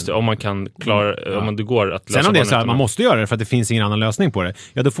 Nej, just det. Om man kan klara, om det går att lösa. Sen om det är så att man måste göra det för att det finns ingen annan lösning på det,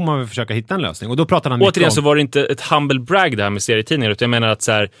 ja då får man väl försöka hitta en lösning. Och då pratar han återigen så var det inte ett humble brag det här med serietidningar, utan jag menar att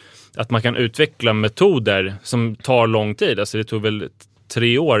så här, att man kan utveckla metoder som tar lång tid. Alltså det tog väl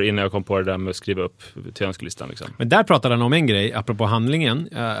 3 år innan jag kom på det där med att skriva upp till önskelistan. Liksom. Men där pratade han om en grej, apropå handlingen.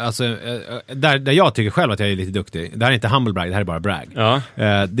 Där jag tycker själv att jag är lite duktig. Det här är inte humble brag, det här är bara brag. Ja.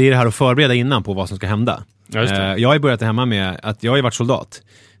 Det är det här att förbereda innan på vad som ska hända. Ja, just det. Jag har börjat hemma med att jag har varit soldat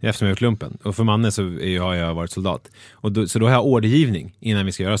eftersom jag har gjort lumpen. Och för mannen så har jag varit soldat. Så då har jag ordergivning innan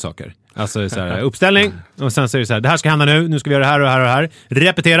vi ska göra saker. Alltså så här, uppställning. Och sen så är det så här, det här ska hända nu ska vi göra det här och det här och det här.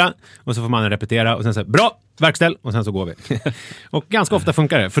 Repetera. Och så får mannen repetera. Och sen så här, bra, verkställ. Och sen så går vi. Och ganska ofta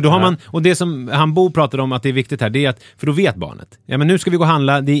funkar det. För då har man, och det som han Bo pratade om att det är viktigt här, det är att, för då vet barnet. Ja men nu ska vi gå och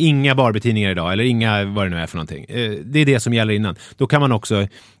handla, det är inga Barbie-tidningar idag. Eller inga, vad det nu är för någonting. Det är det som gäller innan. Då kan man också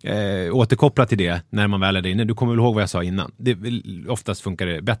återkoppla till det när man väl är där inne. Du kommer väl ihåg vad jag sa innan. Oftast funkar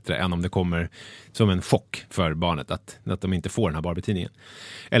det bättre än om det kommer som en chock för barnet att de inte får den här Barbie-tidningen.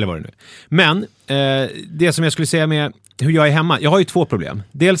 Eller vad det nu är. Men det som jag skulle säga med hur jag är hemma, jag har ju 2 problem.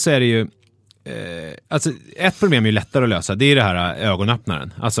 Dels är det ju alltså ett problem är ju lättare att lösa. Det är det här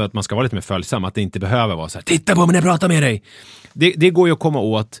ögonöppnaren. Alltså att man ska vara lite mer följsam. Att det inte behöver vara så här, titta på mig när jag pratar med dig. Det går ju att komma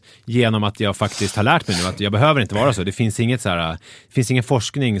åt genom att jag faktiskt har lärt mig nu att jag behöver inte vara så. Det finns inget så här, det finns ingen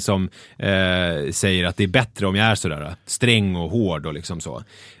forskning som säger att det är bättre om jag är så där sträng och hård och liksom så.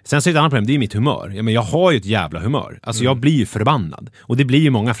 Sen så är det ett annat problem, det är mitt humör. Ja, men jag har ju ett jävla humör. Alltså jag blir ju förbannad. Och det blir ju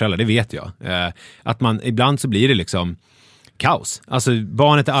många föräldrar, det vet jag. Att man, ibland så blir det liksom kaos. Alltså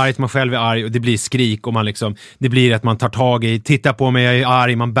barnet är argt, man själv är arg och det blir skrik och man liksom, det blir att man tar tag i, titta på mig, jag är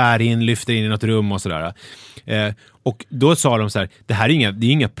arg, man bär in, lyfter in i något rum och sådär. Och då sa de så här, det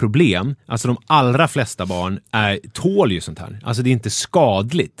är inga problem. Alltså de allra flesta barn tål ju sånt här. Alltså det är inte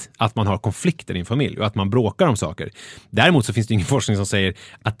skadligt att man har konflikter i en familj och att man bråkar om saker. Däremot så finns det ingen forskning som säger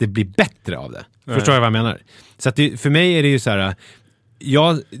att det blir bättre av det. Förstår jag vad jag menar? Så att för mig är det ju så här,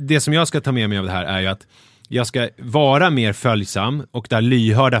 det som jag ska ta med mig av det här är ju att jag ska vara mer följsam och där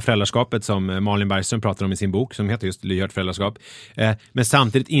lyhörda föräldraskapet som Malin Bergström pratar om i sin bok som heter just Lyhörd föräldraskap. Men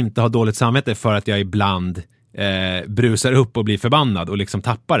samtidigt inte ha dåligt samvete för att jag ibland brusar upp och blir förbannad och liksom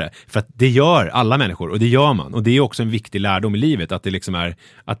tappar det. För att det gör alla människor och det gör man. Och det är också en viktig lärdom i livet att det liksom är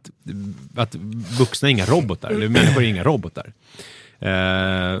att vuxna är inga robotar eller människor är inga robotar.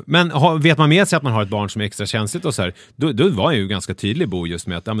 Men vet man med sig att man har ett barn som är extra känsligt och så här, då var jag ju ganska tydlig Bo just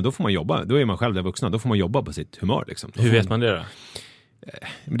med att men då får man jobba, då är man själv där vuxna, då får man jobba på sitt humör liksom. Hur vet man det då?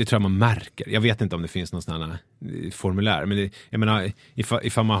 Men det tror jag man märker. Jag vet inte om det finns någon sån här formulär, men jag menar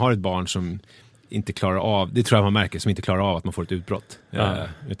ifall man har ett barn som inte klarar av, det tror jag man märker, som inte klarar av att man får ett utbrott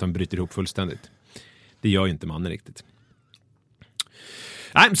utan bryter ihop fullständigt. Det gör ju inte mannen riktigt.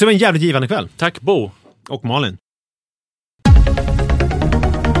 Nej, så det var en jävligt givande kväll. Tack Bo. Och Malin.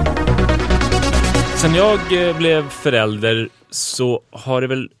 Sen jag blev förälder så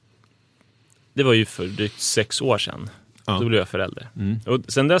har det var ju för drygt 6 år sedan. Ja. Då blev jag förälder. Och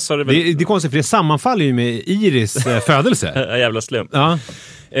sen dess har det väl... Det är konstigt för det sammanfaller ju med Iris födelse. Jävla slump. Ja.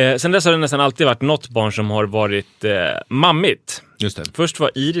 Sen dess har det nästan alltid varit något barn som har varit mammigt. Just det. Först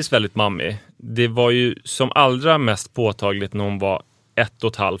var Iris väldigt mammig. Det var ju som allra mest påtagligt när hon var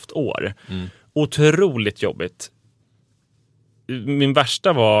 1,5 år. Otroligt jobbigt. Min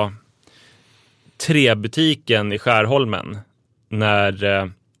värsta var Trebutiken i Skärholmen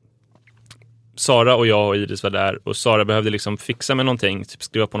när Sara och jag och Iris var där och Sara behövde liksom fixa med någonting, typ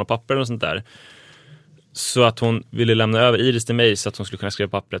skriva på något papper och sånt där. Så att hon ville lämna över Iris till mig så att hon skulle kunna skriva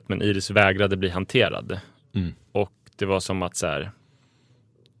pappret, men Iris vägrade bli hanterad. Och det var som att så här,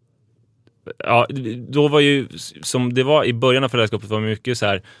 ja, då var ju som det var i början av föräldraskapet var mycket så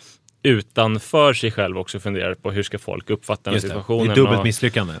här utanför sig själv också funderar på hur ska folk uppfatta den situationen. Det är dubbelt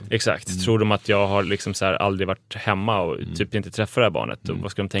misslyckande. Exakt. Tror de att jag har liksom så här aldrig varit hemma och typ inte träffat det här barnet? Och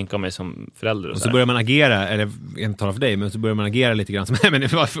vad ska de tänka om mig som förälder? Och så börjar man agera, eller jag inte talar för dig, men så börjar man agera lite grann som, men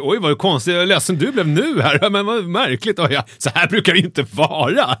oj vad konstigt, jag är ledsen du blev nu här, men vad märkligt, så här brukar det inte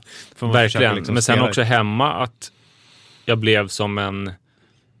vara. Verkligen, liksom, men sen också hemma att jag blev som en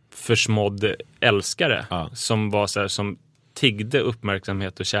försmådd älskare som var så här, som tiggde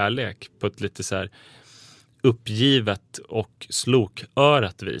uppmärksamhet och kärlek på ett lite så här uppgivet och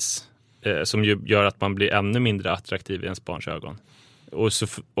slokörat vis som ju gör att man blir ännu mindre attraktiv i ens barns ögon. Och så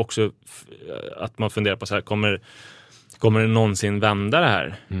också att man funderar på så här, kommer det någonsin vända det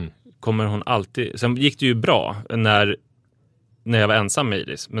här? Kommer hon alltid... Sen gick det ju bra när jag var ensam med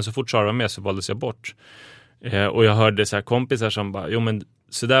Iris, men så fort Sara var med så valdes jag bort. Och jag hörde så här kompisar som bara, jo men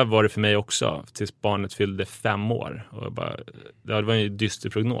så där var det för mig också tills barnet fyllde 5 år. Och jag bara, det var en dyster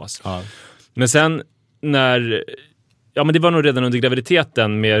prognos. Ja. Men sen när... Ja, men det var nog redan under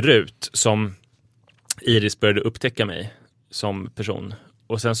graviditeten med Rut som Iris började upptäcka mig som person.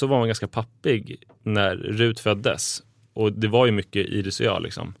 Och sen så var man ganska pappig när Rut föddes. Och det var ju mycket Iris och jag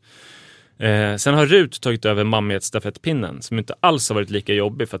liksom. Sen har Rut tagit över mammighetsstafettpinnen som inte alls har varit lika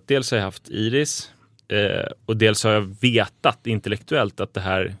jobbig. För att dels har jag haft Iris... och dels har jag vetat intellektuellt att det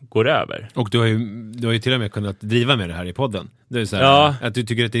här går över. Och du har ju till och med kunnat driva med det här i podden. Det är så här, att du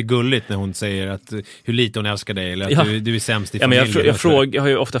tycker att det är gulligt när hon säger att hur lite hon älskar dig eller att du är sämst i familjen. Men jag har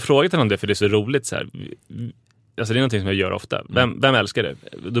ju ofta frågat henne om det för det är så roligt så här. Alltså det är någonting som jag gör ofta. Vem älskar du?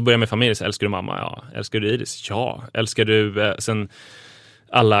 Då börjar jag med familj, så älskar du mamma? Ja. Älskar du Iris? Ja. Älskar du sen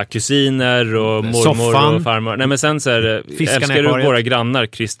alla kusiner och mormor Soffan. Och farmor? Nej men sen så här, älskar du våra grannar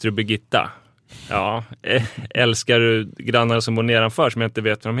Christer och Birgitta? Ja, älskar du grannar som bor nedanför som jag inte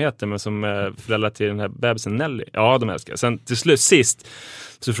vet vad de heter men som föräldrar till den här bebisen Nelly? Ja, de älskar. Sen till sist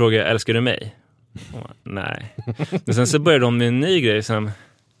så frågar jag, älskar du mig? Nej. Men sen så började de med en ny grej som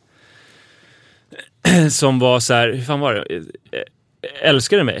var så här, hur fan var det?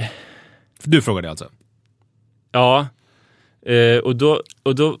 Älskar du mig? Du frågade alltså? Ja. Och då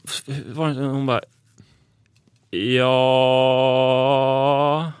var det, hon bara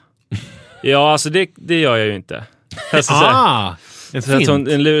Ja, alltså det gör jag ju inte. Alltså,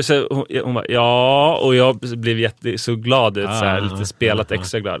 hon bara, ja, och jag blev så glad ut, så här, lite spelat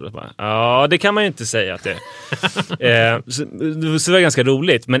extra glad. Och bara, ja, det kan man ju inte säga att det så det var ganska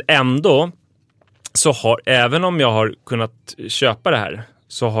roligt, men ändå så även om jag har kunnat köpa det här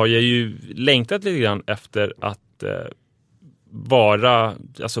så har jag ju längtat lite grann efter att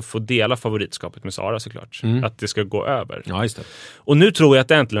alltså få dela favoritskapet med Sara såklart. Att det ska gå över. Ja, just det. Och nu tror jag att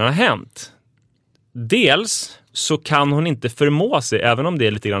det äntligen har hänt. Dels så kan hon inte förmå sig, även om det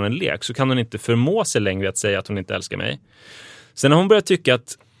är lite grann en lek, så kan hon inte förmå sig längre att säga att hon inte älskar mig. Sen har hon börjat tycka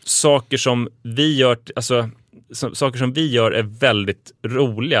att saker som vi gör är väldigt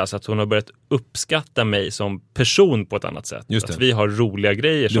roliga, så att hon har börjat uppskatta mig som person på ett annat sätt. Just det. Att vi har roliga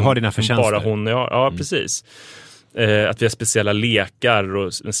grejer du har dina som förtjänster. bara hon och jag. Ja, precis. Att vi har speciella lekar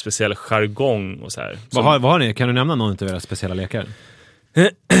och en speciell jargong och så här. Vad har ni? Kan du nämna någon av era speciella lekar?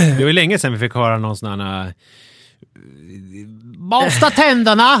 Det var ju länge sedan vi fick höra någon sån här borsta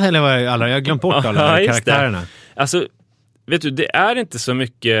tänderna, eller vad alla, jag har glömt bort alla de karaktärerna. Det. Alltså, vet du, det är inte så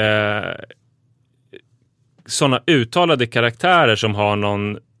mycket såna uttalade karaktärer som har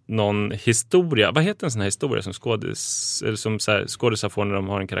någon historia. Vad heter en sån här historia som skådisar får när de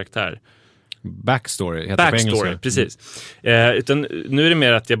har en karaktär? Backstory heter det på engelska. Precis. Utan nu är det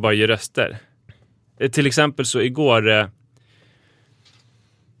mer att jag bara gör röster. Till exempel så igår...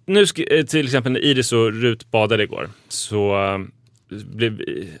 till exempel när Iris och Rut badade igår, så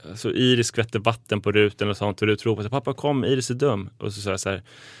Iris skvätte vatten på Ruten och sånt, och Rut ropade: pappa kom, Iris är dum. Och så sa jag så här: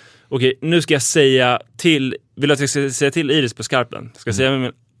 okej, nu ska jag säga till, vill du att jag ska säga till Iris på skarpen? Ska jag säga med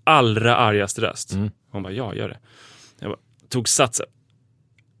min allra argaste röst? Hon bara, ja, gör det. Jag bara, tog satsen.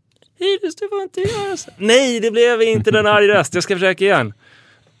 Iris, du får inte göra så. Nej, det blev inte den arg röst. Jag ska försöka igen.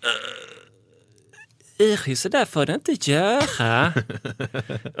 Iris, så där får du inte göra.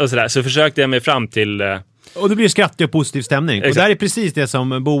 Och sådär, så försökte jag mig fram till... Och det blir skrattig och positiv stämning. Exakt. Och där är precis det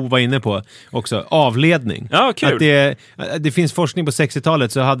som Bo var inne på också. Avledning. Ja, kul. Att det finns forskning på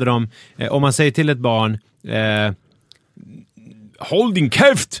 60-talet, så hade de, om man säger till ett barn håll din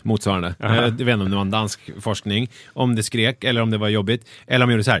käft, motsvarande. Jag vet inte om det var en dansk forskning, om det skrek eller om det var jobbigt, eller om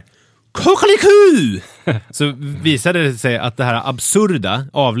man gjorde så här: kokaliku! Så visade det sig att det här absurda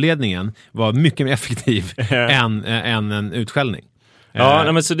avledningen var mycket mer effektiv än en utskällning.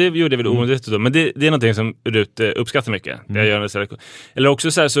 Ja, men så det gjorde väl onödigt då. Men det är någonting som Rut uppskattar mycket. Jag gör det. Eller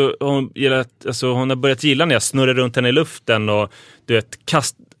också så här, så hon har börjat gilla när jag snurrar runt henne i luften och du vet,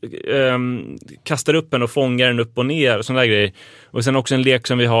 kastar upp henne och fångar den upp och ner och sådana där grejer. Och sen också en lek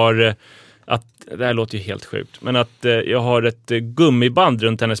som vi har, att det här låter ju helt sjukt, men att jag har ett gummiband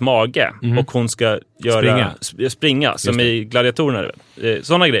runt hennes mage och hon ska springa som i gladiatorerna.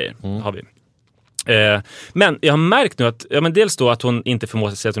 Sådana grejer har vi. Men jag har märkt nu att dels då att hon inte förmår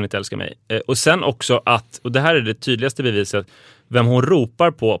säga att hon inte älskar mig, och sen också att, och det här är det tydligaste beviset, vem hon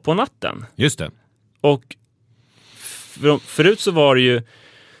ropar på natten. Just det. Och förut så var det ju,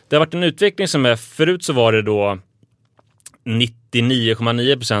 det har varit en utveckling som är, förut så var det då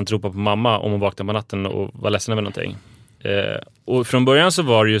 99,9% ropa på mamma om hon vaknade på natten och var ledsen över någonting. Och från början så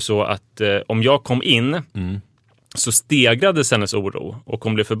var det ju så att om jag kom in så stegrades hennes oro och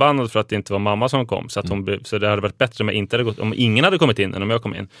hon blev förbannad för att det inte var mamma som kom, så att så det hade varit bättre om ingen hade kommit in än om jag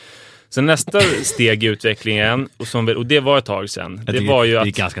kom in. Så nästa steg i utvecklingen, och det var ett tag sedan. Det är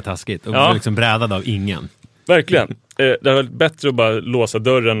ganska taskigt och var liksom brädad av ingen. Verkligen. Det hade varit bättre att bara låsa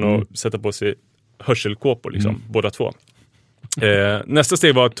dörren och sätta på sig hörselkåpor liksom, båda två. Nästa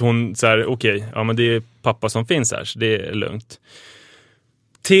steg var att hon så här, okej, men det är pappa som finns här, så det är lugnt.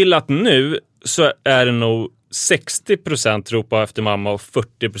 Till att nu så är det nog 60% ropa efter mamma och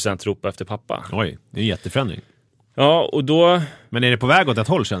 40% ropa efter pappa. Oj, det är en jätteförändring. Ja, och då... Men är det på väg åt ett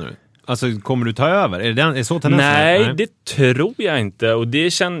håll, känner du? Alltså, kommer du ta över? Är så Nej, det tror jag inte. Och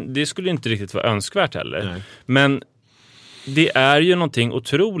det skulle inte riktigt vara önskvärt heller. Nej. Men det är ju någonting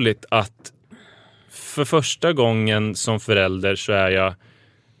otroligt att för första gången som förälder så är jag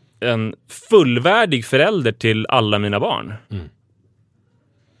en fullvärdig förälder till alla mina barn.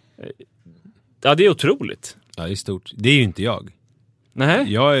 Ja, det är otroligt. Ja, det är stort. Det är ju inte jag.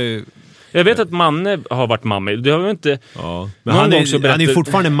 Nej. Jag vet att Manne har varit mammig. Det har vi inte... Ja. Men han är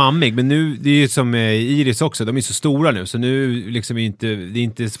fortfarande mammig. Men nu, det är ju som Iris också. De är så stora nu. Så nu liksom det är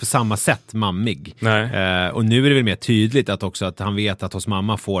inte på samma sätt mammig. Nej. Och nu är det väl mer tydligt att han vet att hos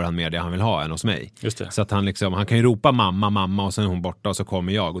mamma får han mer det han vill ha än hos mig. Just det. Så att han kan ju ropa mamma och sen är hon borta och så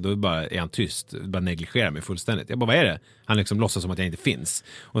kommer jag. Och då är han tyst. Bara negligerar mig fullständigt. Jag bara, vad är det? Han liksom låtsas som att jag inte finns.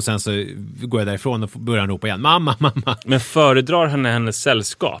 Och sen så går jag därifrån och börjar han ropa igen. Mamma. Men föredrar hennes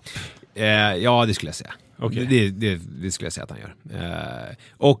sällskap? Ja, det skulle jag säga. Okay. Det skulle jag säga att han gör.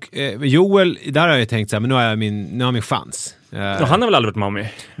 Och Joel, där har jag tänkt så här, men nu har min chans. Han har väl aldrig varit mammi?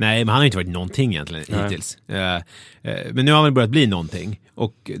 Nej, men han har inte varit någonting egentligen hittills. Men nu har han väl börjat bli någonting.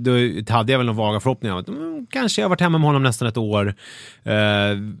 Och då hade jag väl någon vaga förhoppning om att kanske jag har varit hemma med honom nästan ett år.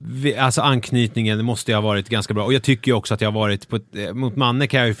 Alltså anknytningen måste ju ha varit ganska bra. Och jag tycker ju också att jag har varit mot Manne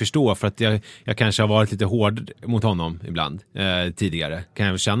kan jag ju förstå, för att jag kanske har varit lite hård mot honom ibland tidigare, kan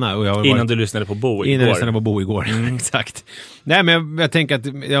jag väl känna. Och jag har innan du lyssnade på Bo igår. Innan jag lyssnade på Bo igår, exakt. Nej, men jag tänker att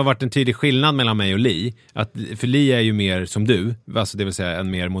det har varit en tydlig skillnad mellan mig och Li. För Li är ju mer som du, alltså det vill säga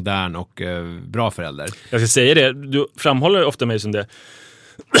en mer modern och bra förälder. Jag ska säga det, du framhåller ofta mig som det.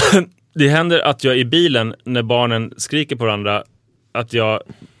 Det händer att jag i bilen, när barnen skriker på varandra, att jag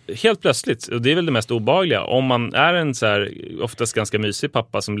helt plötsligt, och det är väl det mest obehagliga, om man är en så här oftast ganska mysig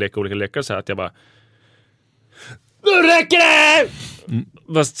pappa som leker olika lekar så här, att jag bara nu räcker det!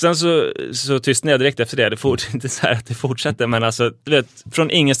 Fast sen så tystnar jag direkt efter det. Det fortsätter inte så här att det fortsätter, men alltså du vet,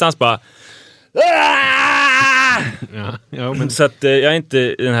 från ingenstans bara ja, men... Så att jag är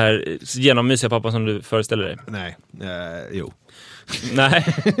inte den här genommysiga pappan som du föreställer dig. Nej, jo. Nej.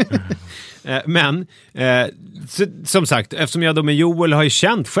 Men som sagt, eftersom jag då med Joel har ju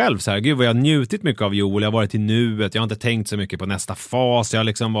känt själv så här, gud vad jag har njutit mycket av Joel, jag har varit i nuet, jag har inte tänkt så mycket på nästa fas, jag har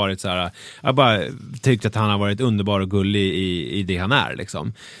liksom varit så här, jag bara tyckt att han har varit underbar och gullig i det han är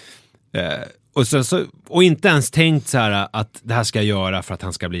liksom. Och inte ens tänkt så här att det här ska jag göra för att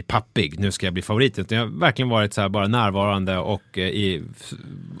han ska bli pappig, nu ska jag bli favoriten. Jag har verkligen varit så här bara närvarande och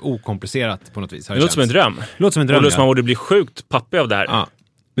okomplicerat på något vis. Det låter som en dröm. Det låter som en dröm, och låter som man borde bli sjukt pappig av det här. Ja.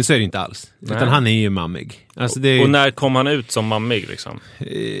 Men så är det inte alls. Nej. Utan han är ju mammig. Alltså och när kom han ut som mammig liksom?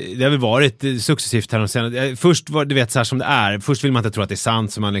 Det har väl varit successivt här senare. Först var du vet så här som det är. Först vill man inte tro att det är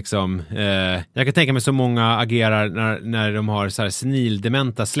sant, så man liksom jag kan tänka mig så många agerar när de har så här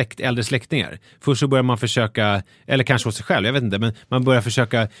senildementa äldre släktingar. Först så börjar man försöka, eller kanske hos sig själv, jag vet inte, men man börjar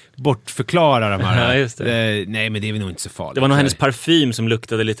försöka bortförklara de här. Ja, just det. Nej, men det är väl nog inte så farligt. Det var nog hennes parfym som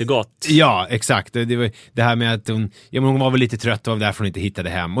luktade lite gott. Ja, exakt. Det var det här med att hon var väl lite trött och därför hon inte hittade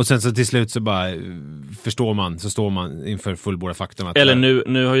hem. Och sen så till slut så bara så står man inför fullbordat faktum att... Eller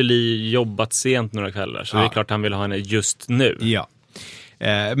nu har ju Li jobbat sent några kvällar, så det är klart han vill ha henne just nu. Ja.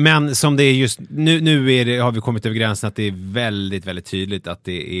 Men som det är just nu har vi kommit över gränsen att det är väldigt, väldigt tydligt att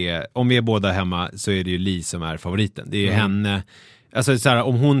det är, om vi är båda hemma så är det ju Li som är favoriten. Det är ju henne. Alltså så här,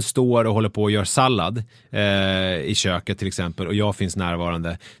 om hon står och håller på och gör sallad i köket till exempel och jag finns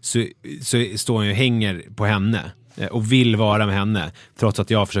närvarande, så står hon ju och hänger på henne och vill vara med henne, trots att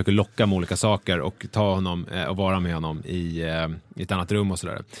jag försöker locka med olika saker och ta honom och vara med honom i ett annat rum och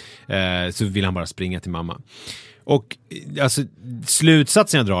sådär. Så vill han bara springa till mamma. Och alltså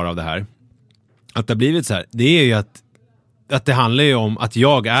slutsatsen jag drar av det här, att det har blivit så här, det är ju att det handlar ju om att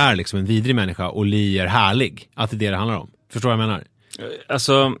jag är liksom en vidrig människa och Li är härlig. Att det är det handlar om. Förstår vad jag menar?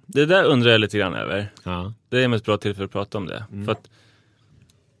 Alltså, det där undrar jag lite grann över. Ja. Det är ett bra tillfälle att prata om det. För att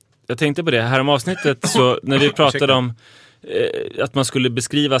jag tänkte på det här om avsnittet, så när vi pratade om att man skulle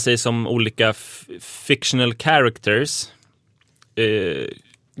beskriva sig som olika fictional characters,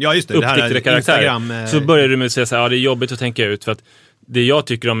 ja, just det, uppdiktade karaktärer, så började du med att säga så här, det är jobbigt att tänka ut, för att det jag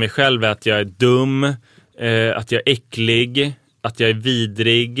tycker om mig själv är att jag är dum, att jag är äcklig, att jag är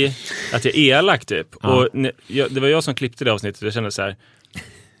vidrig, att jag är elak typ. Ja. Och det var jag som klippte det avsnittet och jag kände så här,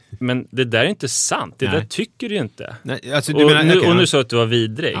 men det där är inte sant. Det där tycker du inte. Nej, alltså, och nu sa att du var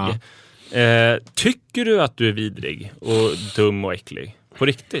vidrig. Ja. Tycker du att du är vidrig och dum och äcklig? På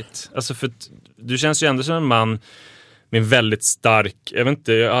riktigt? Alltså för du känns ju ändå som en man med en väldigt stark, jag vet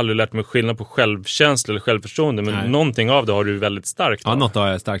inte, jag har aldrig lärt mig skillnad på självkänsla eller självförtroende, men någonting av det har du väldigt starkt av. Ja, något har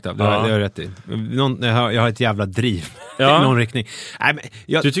jag starkt av. Det har jag rätt i. Jag har ett jävla driv i någon riktning. Nej,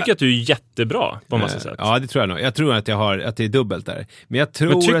 men du tycker att du är jättebra på en massa sätt. Ja, det tror jag nog. Jag tror att att det är dubbelt där. Men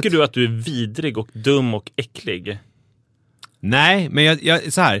tycker du att du är vidrig och dum och äcklig? Nej, men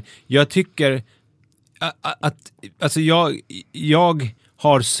jag tycker att alltså jag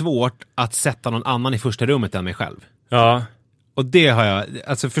har svårt att sätta någon annan i första rummet än mig själv. Ja. Och det har jag,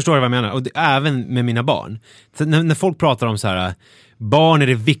 alltså förstår du vad jag menar? Och även med mina barn. Så när folk pratar om så här, barn är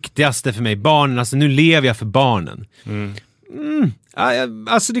det viktigaste för mig. Barnen, alltså nu lever jag för barnen.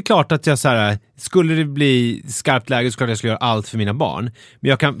 Alltså det är klart att jag så här, skulle det bli skarpt läge så skulle jag göra allt för mina barn. Men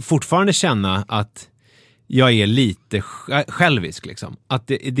jag kan fortfarande känna att jag är lite självisk liksom. Att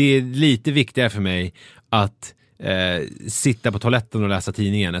det är lite viktigare för mig att sitta på toaletten och läsa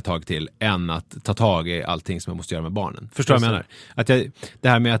tidningen ett tag till än att ta tag i allting som jag måste göra med barnen. Förstår vad jag menar? Att det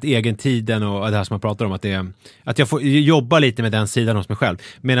här med att egentiden och det här som man pratar om, att jag får jobba lite med den sidan hos mig själv.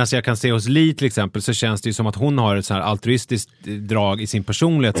 Medan jag kan se hos Li till exempel, så känns det ju som att hon har ett så här altruistiskt drag i sin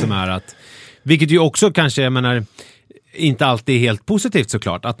personlighet som är att, vilket ju också kanske, jag menar, inte alltid är helt positivt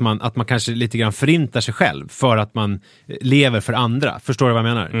såklart. Att man kanske lite grann förintar sig själv för att man lever för andra. Förstår du vad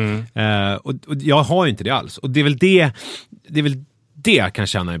jag menar? Och jag har ju inte det alls. Och det är väl det jag kan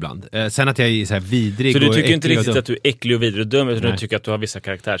känna ibland. Sen att jag är så här vidrig. Så du tycker inte och riktigt att du är äcklig och vidrig och dum, utan du tycker att du har vissa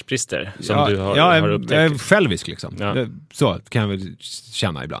karaktärsbrister som du har upptäckt? Jag är självisk liksom. Ja. Så kan jag väl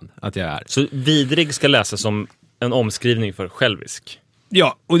känna ibland att jag är. Så vidrig ska läsas som en omskrivning för självisk?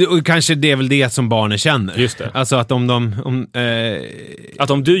 Ja, och kanske det är väl det som barnen känner. Just det. Alltså att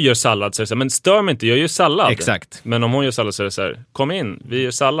att om du gör sallad så är det så här, men stör mig inte, jag gör sallad. Exakt. Men om hon gör sallad så är det så här, kom in, vi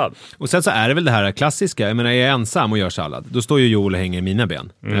gör sallad. Och sen så är det väl det här klassiska, jag menar, är jag ensam och gör sallad, då står ju Joel och hänger i mina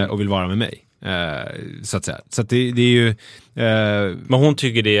ben och vill vara med mig. Så att säga. Så att det är ju... Men hon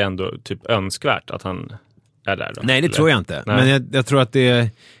tycker det är ändå typ önskvärt att han är där då? Nej, det tror jag inte. Nej. Men jag tror att det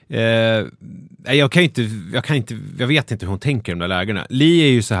jag vet inte hur hon tänker i de där lägena. Li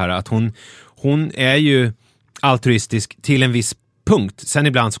är ju så här att hon är ju altruistisk till en viss punkt. Sen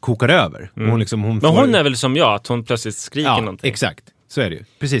ibland så kokar det över. Hon Men hon är väl som jag, att hon plötsligt skriker någonting? Exakt. Så är det ju.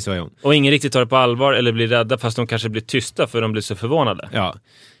 Precis så är hon. Och ingen riktigt tar det på allvar eller blir rädda, fast de kanske blir tysta för de blir så förvånade. Ja.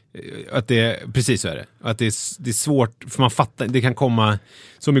 Att precis så är det. Att det är svårt, för man fattar, det kan komma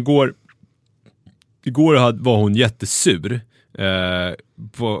som igår var hon jättesur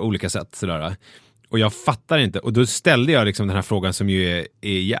på olika sätt sådär. Och jag fattar inte. Och då ställde jag liksom den här frågan som ju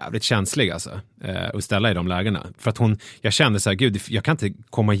är jävligt känslig alltså, att ställa i de lägena. För att jag kände så här, gud, jag kan inte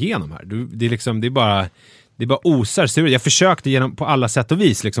komma igenom här. Det är bara osar sur. Jag försökte på alla sätt och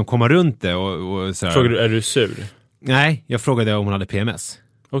vis liksom komma runt det och så här. Frågade du, är du sur? Nej, jag frågade om hon hade PMS.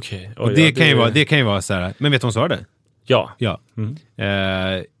 Okej. Och det kan ju vara så här. Men vet du hon svarade? Ja.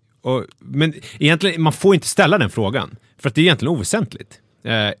 Men egentligen, man får inte ställa den frågan. För att det är egentligen oväsentligt.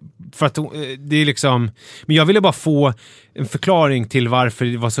 För att det är liksom... Men jag ville bara få en förklaring till varför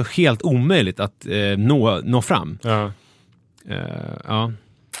det var så helt omöjligt att nå fram. Ja. Ja.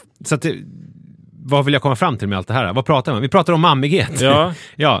 Så att vad vill jag komma fram till med allt det här? Vad pratar man? Vi pratar om mammighet. Ja.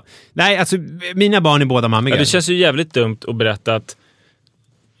 Ja. Nej, alltså mina barn är båda mammiga. Ja, det känns ju jävligt dumt att berätta att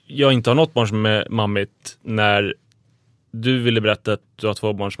jag inte har något barn som är mammigt när du ville berätta att du har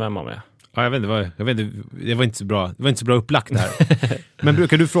 2 barn som är mammiga. Ja, jag vet inte, det var inte så bra. Det var inte så bra upplagt där. Men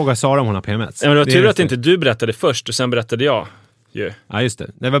brukar du fråga Sara om hon har PMS? Ja, men det var tur att inte du berättade först och sen berättade jag. Ja, just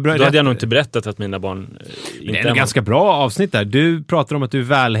det. Det var bra. Då hade jag nog inte berättat att mina barn inte är en ganska bra avsnitt där. Du pratar om att du är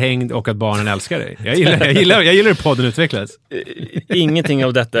välhängd och att barnen älskar dig. Jag gillar hur podden utvecklas. Ingenting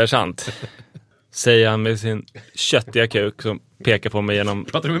av detta är sant. Säger han med sin köttiga kuk som pekar på mig genom...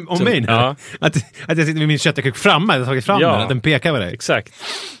 Pratar du om mig nu? Ja. Att jag sitter med min köttiga kuk framme, jag har tagit fram den, att den pekar på dig. Exakt.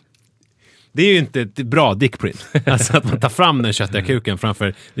 Det är ju inte ett bra dickprint. Alltså att man tar fram den köttiga kuken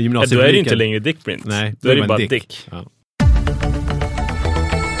framför den gymnasiepubliken. Då är det inte längre dickprint. Nej, då är det bara dick. Ja.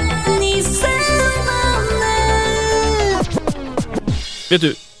 Vet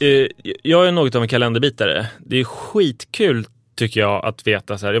du, jag är något av en kalenderbitare. Det är skitkul tycker jag att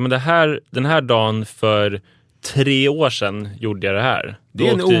veta så här, ja men den här dagen för 3 år sedan gjorde jag det här. Det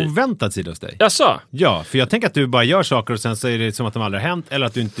är en oväntad sida hos dig. Jaså? Ja, för jag tänker att du bara gör saker och sen så är det som att de aldrig har hänt, eller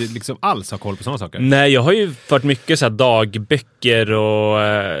att du inte liksom alls har koll på sådana saker. Nej, jag har ju fört mycket så här dagböcker och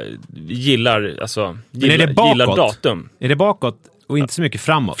gillar datum. Är det bakåt och inte så mycket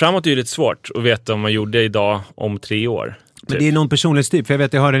framåt? Framåt är ju lite svårt att veta om man gjorde idag om 3 år. Men det är någon personlighetstyp, för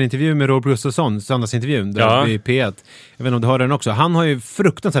jag hörde en intervju med Robert Gustafsson, söndagsintervjun där i P1. Jag vet inte om du hörde den också. Han har ju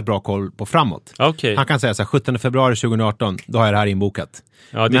fruktansvärt bra koll på framåt. Okay. Han kan säga så här, 17 februari 2018, då har jag det här inbokat.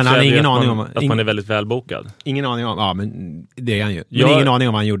 Ja, det men han har ingen aning om att man är väldigt välbokad. Ingen aning om, ja men det är han ju. Men ingen aning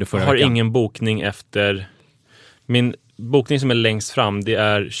om vad han gjorde förra veckan. Jag har ingen bokning efter... Min bokning som är längst fram, det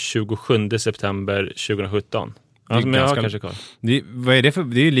är 27 september 2017. Ja, men jag har kanske koll. Vad är det för?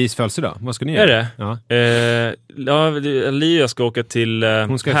 Det är ju Lis födelsedag. Vad ska ni göra? Är det? Ja. Li och jag ska åka till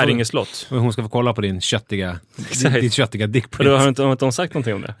Häringe slott. Och hon ska få kolla på din köttiga dickprint. Har inte hon sagt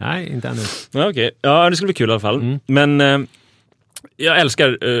någonting om det? Nej, inte ännu. Ja, okej. Ja, det skulle bli kul i alla fall. Men jag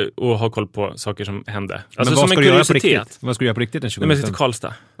älskar att ha koll på saker som hände. Alltså men som en kuriositet. Vad ska du göra på riktigt den 20? Jag sitter i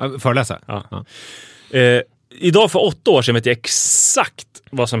Karlstad. Föreläsa? Ja. Idag för 8 år sedan vet jag exakt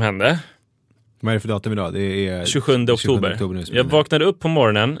vad som hände. Vad är det för datum idag? Det är 27 oktober nu, jag vaknade upp på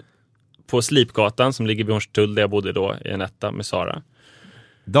morgonen på Slipgatan som ligger vid Hornstull där jag bodde då i en etta med Sara.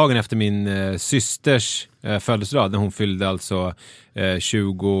 Dagen efter min systers födelsedag när hon fyllde alltså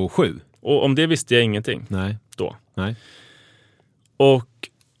 27. Och om det visste jag ingenting. Nej. Då. Nej. Och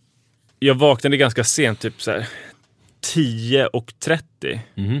jag vaknade ganska sent, typ så här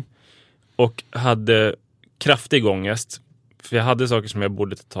 10:30. Och hade kraftig ångest. För jag hade saker som jag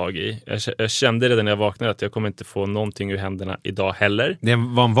borde ta tag i. Jag kände redan när jag vaknade att jag kommer inte få någonting ur händerna idag heller. Det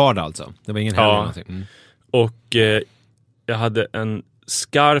var en vardag alltså? Det var ingen helg? Och Jag hade en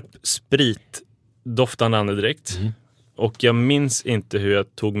skarp spritdoftande andedräkt. Och jag minns inte hur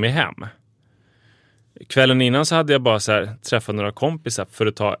jag tog mig hem. Kvällen innan så hade jag bara så här, träffat några kompisar för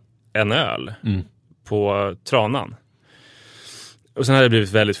att ta en öl på Tranan. Och sen hade jag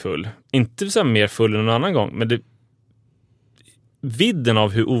blivit väldigt full. Inte så här mer full än någon annan gång, men vidden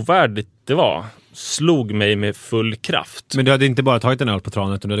av hur ovärdigt det var slog mig med full kraft. Men du hade inte bara tagit en öl på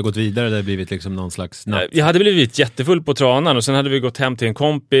Tranan, utan du hade gått vidare, det hade blivit liksom någon slags natt. Jag hade blivit jättefull på Tranan och sen hade vi gått hem till en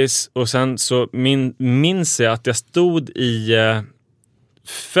kompis och sen så minns jag att jag stod i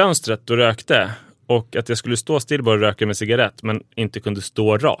fönstret och rökte och att jag skulle stå still bara och röka med cigarett men inte kunde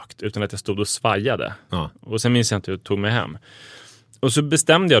stå rakt utan att jag stod och svajade. Ja. Och sen minns jag inte hur jag tog mig hem. Och så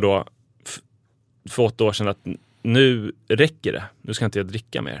bestämde jag då för 8 år sedan att nu räcker det. Nu ska inte jag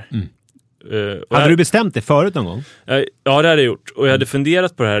dricka mer. Hade du bestämt det förut någon gång? Ja, det hade jag gjort. Och jag hade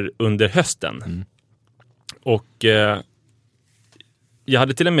funderat på det här under hösten. Och jag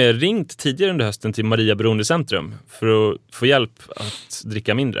hade till och med ringt tidigare under hösten till Maria Beroendecentrum för att få hjälp att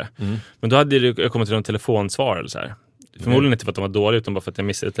dricka mindre. Men då hade jag kommit till en telefonsvar eller så här. Förmodligen inte för att de var dåliga utan bara för att jag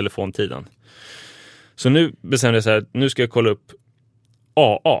missade telefontiden. Så nu bestämde jag så här, nu ska jag kolla upp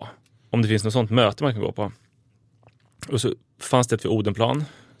AA. Om det finns något sånt möte man kan gå på. Och så fanns det vid Odenplan.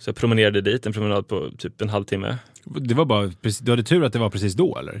 Så jag promenerade dit, en promenad på typ en halvtimme. Det var bara, du hade tur att det var precis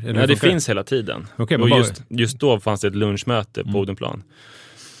då, eller? Nej, det finns hela tiden. Okay, och just då fanns det ett lunchmöte på Odenplan.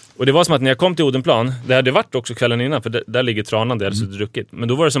 Och det var som att när jag kom till Odenplan, det hade varit också kvällen innan, för där ligger Tranan, där jag hade suttit och druckit. Men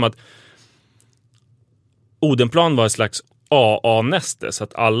då var det som att Odenplan var ett slags AA-näste, så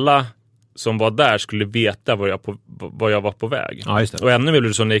att alla som var där skulle veta var jag var på väg. Ja, just det. Och ännu mer blev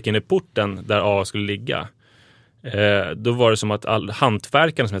det så när jag gick in i porten där AA skulle ligga. Då var det som att all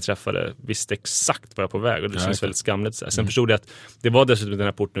hantverkarna som jag träffade visste exakt var jag på väg och det känns väldigt skamligt så här. Sen förstod jag att det var dessutom den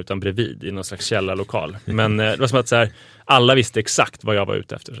här porten utan bredvid i någon slags källarlokal. Men det var som att så här, alla visste exakt vad jag var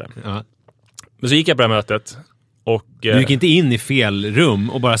ute efter så här. Ja. Men så gick jag på det här mötet och du gick inte in i fel rum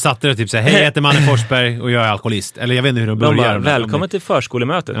och bara satte dig typ så här: hej, jag heter Manne Forsberg och jag är alkoholist. Eller jag vet inte hur de börjar. Välkommen till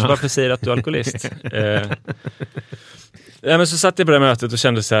förskolemötet. Ja. Varför säger att du är alkoholist? Men så satt jag på det här mötet och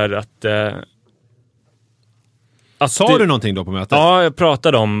kände så här att sa du någonting då på mötet? Ja, jag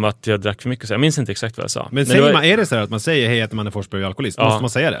pratade om att jag drack för mycket. Så jag minns inte exakt vad jag sa. Men säger man, är det så här att man säger hej, heter Manne Forsberg och alkoholist? Ja, måste man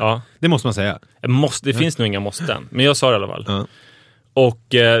säga det? Ja. Det måste man säga. Det finns nog inga måsten, men jag sa det i alla fall. Ja.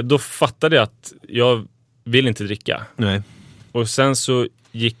 Och då fattade jag att jag vill inte dricka. Nej. Och sen så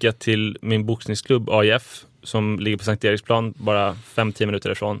gick jag till min boxningsklubb AIF som ligger på Sankt Eriksplan bara 5-10 minuter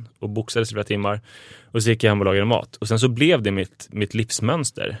därifrån och boxades i flera timmar. Och så gick jag hem och lagade mat. Och sen så blev det mitt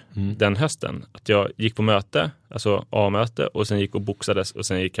livsmönster den hösten. Att jag gick på möte, alltså A-möte, och sen gick och boxades och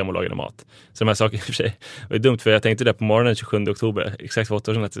sen gick hem och lagade mat. Så de här sakerna i och för sig var dumt, för jag tänkte det på morgonen 27 oktober, exakt för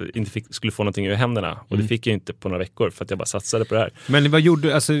 8 år sedan, att jag inte skulle få någonting ur händerna. Och det fick jag inte på några veckor för att jag bara satsade på det här. Men vad gjorde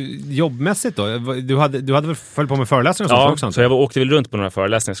du, alltså jobbmässigt då? Du hade väl följt på med föreläsningar och sånt också? Ja, så jag åkte väl runt på några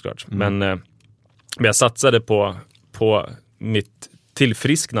föreläsningar såklart. Men jag satsade på mitt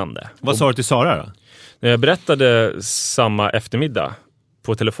tillfrisknande. Vad sa du till Sara då? Jag berättade samma eftermiddag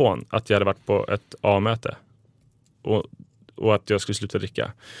på telefon att jag hade varit på ett A-möte och att jag skulle sluta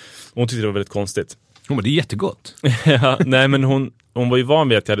dricka. Hon tyckte det var väldigt konstigt. Men det är jättegott. Ja, nej, men hon var ju van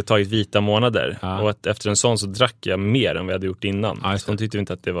vid att jag hade tagit vita månader och att efter en sån så drack jag mer än vad jag hade gjort innan. Så hon tyckte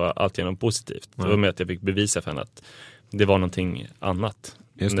inte att det var alltigenom positivt. Det var med att jag fick bevisa för henne att det var någonting annat.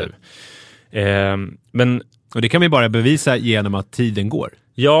 Just det. Men och det kan vi bara bevisa genom att tiden går.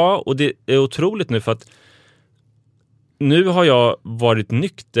 Ja, och det är otroligt nu för att nu har jag varit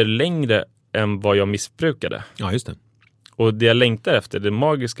nykter längre än vad jag missbrukade. Ja, just det. Och det jag längtar efter, det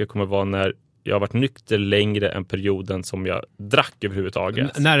magiska kommer vara när jag har varit nykter längre än perioden som jag drack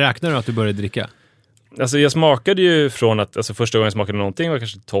överhuvudtaget. När räknar du att du började dricka? Alltså jag smakade ju från att, alltså första gången jag smakade någonting var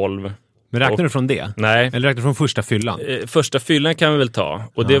kanske 12. Men räknar du från det? Nej. Eller räknar du från första fyllan? Första fyllan kan vi väl ta.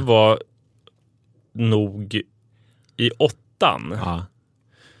 Och det var nog i 8:an. Ja.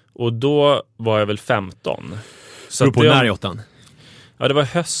 Och då var jag väl 15. Så beror på när i 8:an? Ja, det var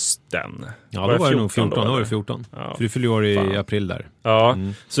hösten. Ja, då var det nog 14. Då var det 14. Ja. För du fyller år i april där. Ja,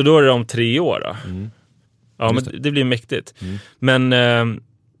 så då är det om 3 år då. Ja, men det blir mäktigt. Men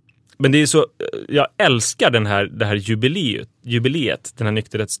det är så, jag älskar det här jubileet, den här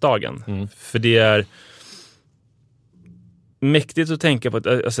nykterhetsdagen. För det är mäktigt att tänka på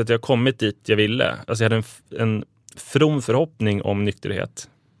att jag kommit dit jag ville. Alltså jag hade en from förhoppning om nykterhet.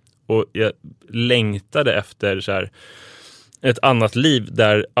 Och jag längtade efter så här ett annat liv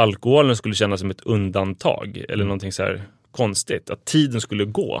där alkoholen skulle kännas som ett undantag. Eller någonting så här konstigt. Att tiden skulle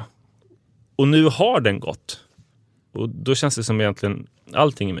gå. Och nu har den gått. Och då känns det som egentligen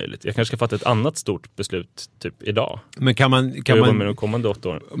allting är möjligt. Jag kanske ska fatta ett annat stort beslut typ idag. Men kan man med de kommande 8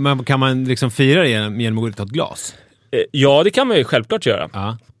 åren. Men kan man liksom fira det genom att gå ut och ta ett glas? Ja, det kan man ju självklart göra.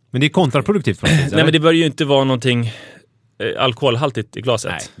 Ja. Men det är kontraproduktivt. Nej, men det bör ju inte vara någonting alkoholhaltigt i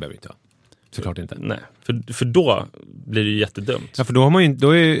glaset. Nej, det behöver inte vara. Såklart inte. Nej, för då blir det ju jättedumt. Ja, för då har man ju,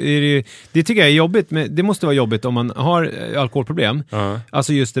 då är det tycker jag är jobbigt, men det måste vara jobbigt om man har alkoholproblem.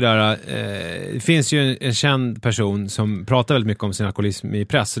 Alltså just det där, det finns ju en känd person som pratar väldigt mycket om sin alkoholism i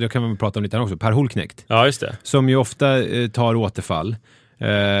press, så det kan man prata om lite här också, Per Holknekt. Ja, just det. Som ju ofta tar återfall.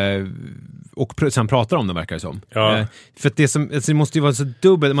 Och sen pratar om det, verkar det som. Ja. För att det måste ju vara så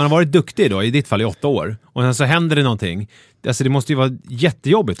dubbelt. Man har varit duktig då, i ditt fall i 8 år. Och sen så händer det någonting. Alltså det måste ju vara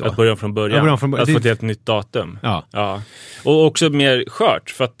jättejobbigt då. Att börja från början. Att få ett helt nytt datum. Ja. Och också mer skört.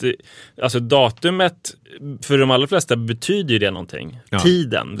 För att alltså datumet för de allra flesta betyder ju det någonting. Ja.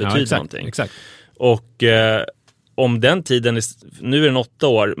 Tiden betyder någonting. Exakt. Och om den tiden nu är den 8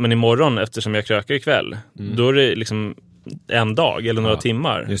 år, men imorgon, eftersom jag krökar ikväll, då är det liksom en dag eller några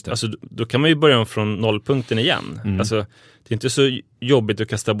timmar. Alltså, då kan man ju börja från nollpunkten igen. Alltså, det är inte så jobbigt att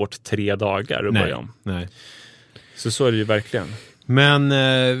kasta bort 3 dagar och börja om. Nej. Så är det ju verkligen. Men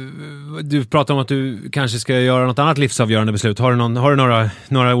du pratar om att du kanske ska göra något annat livsavgörande beslut. Har du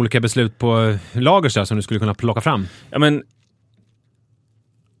några olika beslut på lager så som du skulle kunna plocka fram? Ja, men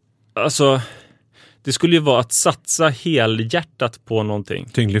alltså det skulle ju vara att satsa helhjärtat på någonting.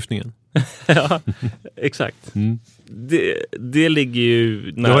 Tyngdlyftningen. Ja, exakt. Det ligger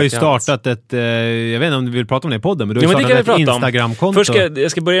ju nära. Du har ju startat ett, jag vet inte om du vill prata om det i podden, men du har startat ett Instagram-konto. Först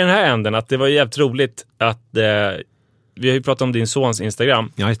jag ska börja i den här änden, att det var jävligt roligt att vi har ju pratat om din sons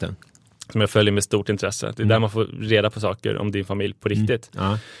Instagram. Ja, just det. Som jag följer med stort intresse. Det är där man får reda på saker om din familj på riktigt.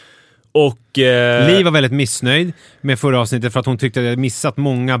 Ja. Och Liv var väldigt missnöjd med förra avsnittet för att hon tyckte att jag missat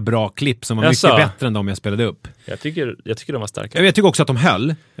många bra klipp som var mycket bättre än de jag spelade upp. Jag tycker de var starka. Jag tycker också att de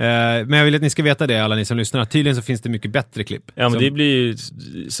höll. Men jag vill att ni ska veta det, alla ni som lyssnar. Tydligen så finns det mycket bättre klipp. Ja, men det blir ju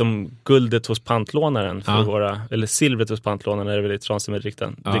som guldet hos pantlånaren för eller silvret hos pantlånaren är det väl i transen med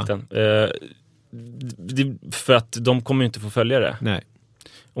dikten. För att de kommer ju inte få följa det. Nej.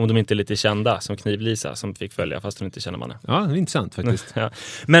 Om de inte är lite kända, som Knivlisa som fick följa fast hon inte känner mannen. Ja, det är intressant faktiskt. Ja.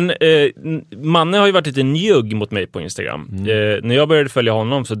 Men Manne har ju varit lite njugg mot mig på Instagram. När jag började följa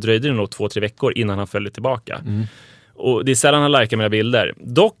honom så dröjde det nog 2-3 veckor innan han följde tillbaka. Och det är sällan han likar mina bilder.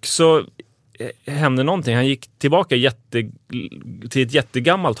 Dock så hände någonting. Han gick tillbaka till ett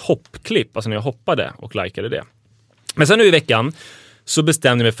jättegammalt hoppklipp, alltså när jag hoppade och likade det. Men sen nu i veckan så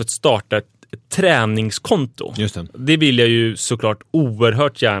bestämde jag mig för att starta ett träningskonto. Just det. Det vill jag ju såklart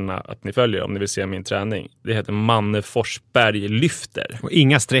oerhört gärna att ni följer om ni vill se min träning. Det heter Manne Forsberg lyfter. Och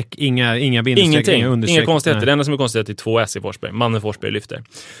inga streck, inga bindestreck, inga understreck. Inga konstigheter. Det enda som är konstigt är 2 S i Forsberg. Manne Forsberg lyfter.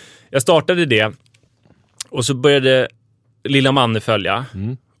 Jag startade det och så började lilla Manne följa.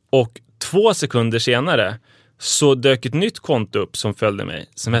 Och 2 sekunder senare så dök ett nytt konto upp som följde mig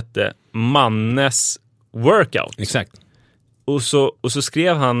som hette Mannes Workout. Exakt. Och så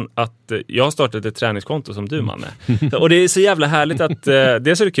skrev han att jag har startat ett träningskonto som du, Manne. Och det är så jävla härligt att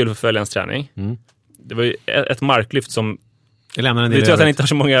dels är det kul för att följa hans träning. Det var ju ett marklyft som det tror att han inte har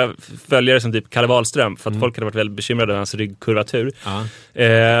så många följare som typ Kalle Wahlström, för att folk hade varit väldigt bekymrade över hans ryggkurvatur.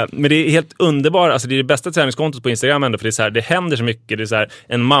 Men det är helt underbart, alltså det är det bästa träningskontot på Instagram ändå, för det är så här, det händer så mycket. Det är så här,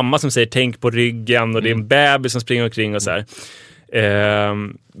 en mamma som säger tänk på ryggen och det är en bebis som springer omkring och så här.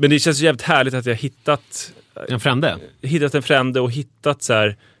 Men det känns så jävligt härligt att jag hittat en frände och hittat så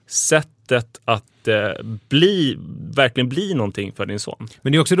här sättet att verkligen bli någonting för din son.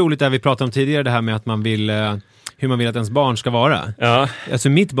 Men det är också roligt det vi pratade om tidigare, det här med att man vill hur man vill att ens barn ska vara. Ja. Alltså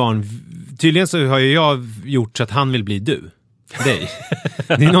mitt barn, tydligen så har ju jag gjort så att han vill bli dig.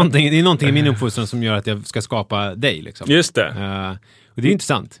 Det är någonting i min uppfostran som gör att jag ska skapa dig liksom. Just det. Och det är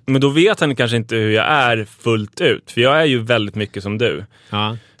intressant. Men då vet han kanske inte hur jag är fullt ut. För jag är ju väldigt mycket som du.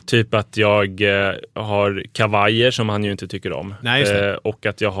 Ja. Typ att jag har kavajer som han ju inte tycker om. Nej, just det. Och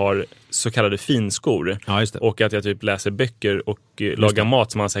att jag har så kallade finskor. Ja, just det. Och att jag typ läser böcker och lagar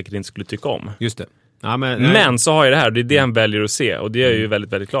mat som han säkert inte skulle tycka om. Just det. Ja, men så har jag det här, det är det han väljer att se. Och det är jag ju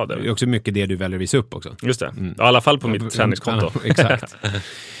väldigt, väldigt glad över. Det är också mycket det du väljer att visa upp också. Just det, i alla fall på mitt träningskonto. Exakt.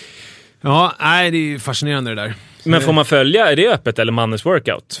 Ja, nej, det är ju fascinerande det där. Men får man följa, är det öppet eller Mannes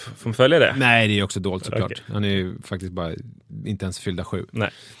Workout? Får man följa det? Nej, det är också dolt såklart. Okay. Han är ju faktiskt bara inte ens fyllda 7. Nej.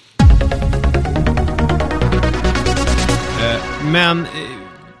 Men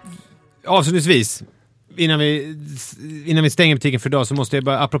avslutningsvis, innan vi stänger butiken för idag så måste jag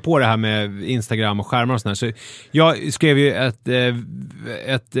bara, apropå det här med Instagram och skärmar och sådär, så jag skrev ju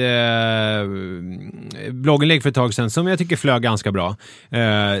ett blogginlägg för ett tag sedan som jag tycker flög ganska bra,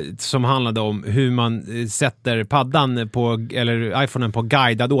 som handlade om hur man sätter paddan på, eller iPhonen på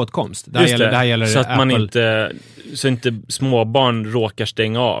guidad åtkomst. Det här gäller så att Apple. man inte småbarn råkar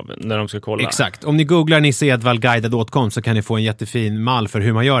stänga av när de ska kolla. Exakt. Om ni googlar Nisse Edvall guidad åtkomst så kan ni få en jättefin mall för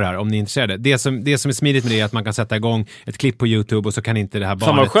hur man gör det här om ni är intresserade. Det som är smidigt med det är att man kan sätta igång ett klipp på YouTube och så kan inte det här barnet...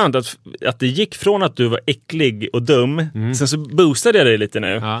 Fan vad skönt att det gick från att du var äcklig och dum, sen så boostade jag dig lite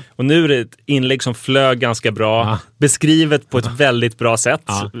nu. Ja. Och nu är det ett inlägg som flög ganska bra, beskrivet på ett väldigt bra sätt.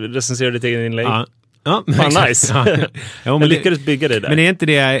 Recenserar ditt eget inlägg. Ja, fan nice. Jag lyckades bygga det där. Men är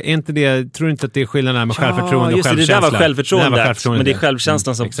inte det tror du inte att det är skillnaden med självförtroende och självkänsla? Det där var självförtroende, men det är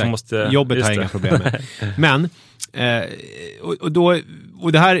självkänslan som måste... Jobbet har inga problem med. Men,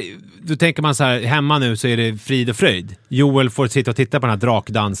 och det här... Då tänker man så här, hemma nu så är det frid och fröjd. Joel får sitta och titta på den här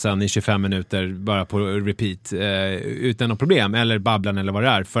drakdansen i 25 minuter bara på repeat utan något problem, eller babblan eller vad det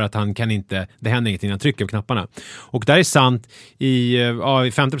är, för att han kan inte, det händer ingenting när han trycker på knapparna. Och det är sant i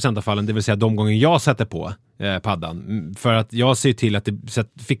 50% av fallen, det vill säga de gånger jag sätter på paddan, för att jag ser till att det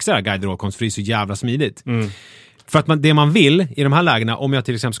fixar guider åtkomst, för det är så jävla smidigt. För att det man vill i de här lägena, om jag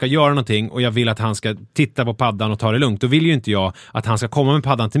till exempel ska göra någonting och jag vill att han ska titta på paddan och ta det lugnt, då vill ju inte jag att han ska komma med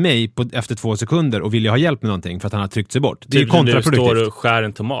paddan till mig efter 2 sekunder och vill jag ha hjälp med någonting för att han har tryckt sig bort. Det är ju kontraproduktivt. Du står och skär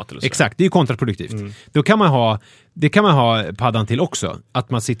en tomat eller så. Exakt, det är ju kontraproduktivt. Då kan man ha paddan till också. Att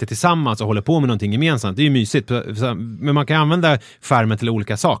man sitter tillsammans och håller på med någonting gemensamt. Det är ju mysigt. Men man kan använda skärmen till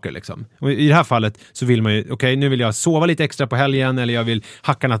olika saker liksom. Och i det här fallet så vill man ju, okej, nu vill jag sova lite extra på helgen, eller jag vill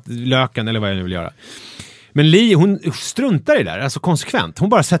hacka löken eller vad jag nu vill göra. Men Li, hon struntar i det där, alltså konsekvent. Hon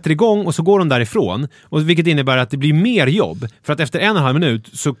bara sätter igång och så går hon därifrån. Och vilket innebär att det blir mer jobb. För att efter 1,5 minut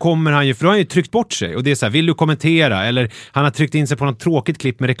så kommer han ju, för då har han ju tryckt bort sig. Och det är så här, vill du kommentera? Eller han har tryckt in sig på något tråkigt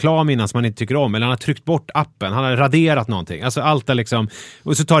klipp med reklam innan som man inte tycker om. Eller han har tryckt bort appen, han har raderat någonting. Alltså allt är liksom,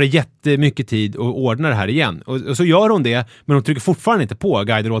 och så tar det jättemycket tid att ordna det här igen. Och så gör hon det, men hon trycker fortfarande inte på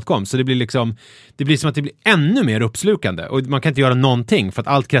guider åtkomst. Så det blir liksom, det blir som att det blir ännu mer uppslukande. Och man kan inte göra någonting för att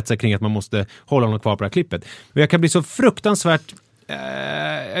allt kretsar kring att man måste hålla honom kvar på det här klippet. Och jag kan bli så fruktansvärt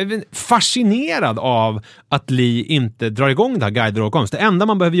fascinerad av att Li inte drar igång det här guider åtkomst. Det enda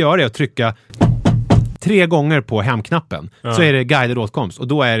man behöver göra är att trycka 3 gånger på hemknappen, så är det guider åtkomst, och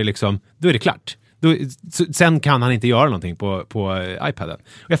då är det liksom, då är det klart. Sen kan han inte göra någonting på iPaden.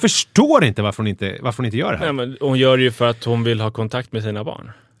 Och jag förstår inte varför hon inte gör det här. Ja, men hon gör det ju för att hon vill ha kontakt med sina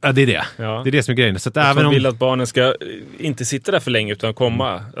barn. Ja, det är det. Ja. Det är det som är grejen. Så att även hon vill att barnen ska inte sitta där för länge utan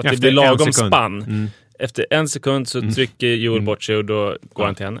komma. Att det blir lagom spann. Efter 1 sekund så trycker Joel bort sig och då går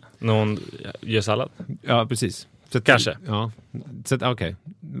han till henne. När hon gör sallad. Ja, precis. Så att, kanske. Ja, så att, okej.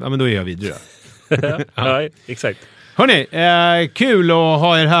 Ja, men då är jag vidare. Ja, exakt. Hörrni, kul att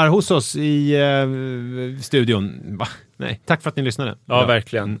ha er här hos oss i studion. Nej, tack för att ni lyssnade. Ja,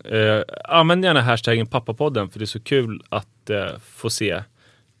 verkligen. Använd gärna hashtaggen pappapodden, för det är så kul att få se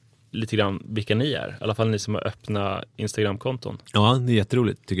lite grann vilka ni är. I alla fall ni som har öppna Instagram-konton. Ja, det är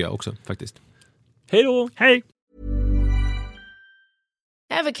jätteroligt tycker jag också faktiskt. Hej då! Hej!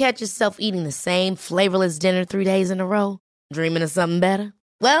 Ever catch yourself eating the same flavorless dinner 3 days in a row? Dreaming of something better?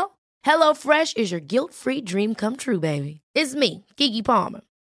 Well, HelloFresh is your guilt-free dream come true, baby. It's me, Keke Palmer.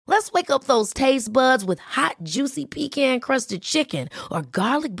 Let's wake up those taste buds with hot, juicy pecan-crusted chicken or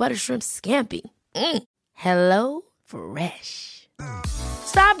garlic butter shrimp scampi. Hello Fresh.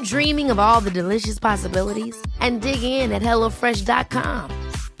 Stop dreaming of all the delicious possibilities and dig in at HelloFresh.com.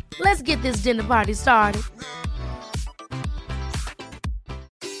 Let's get this dinner party started.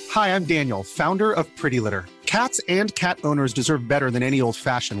 Hi, I'm Daniel, founder of Pretty Litter. Cats and cat owners deserve better than any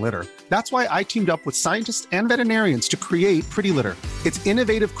old-fashioned litter. That's why I teamed up with scientists and veterinarians to create Pretty Litter. Its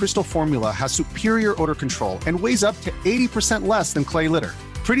innovative crystal formula has superior odor control and weighs up to 80% less than clay litter.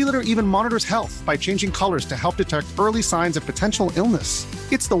 Pretty Litter even monitors health by changing colors to help detect early signs of potential illness.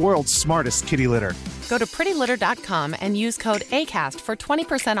 It's the world's smartest kitty litter. Go to prettylitter.com and use code ACAST for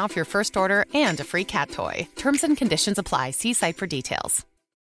 20% off your first order and a free cat toy. Terms and conditions apply. See site for details.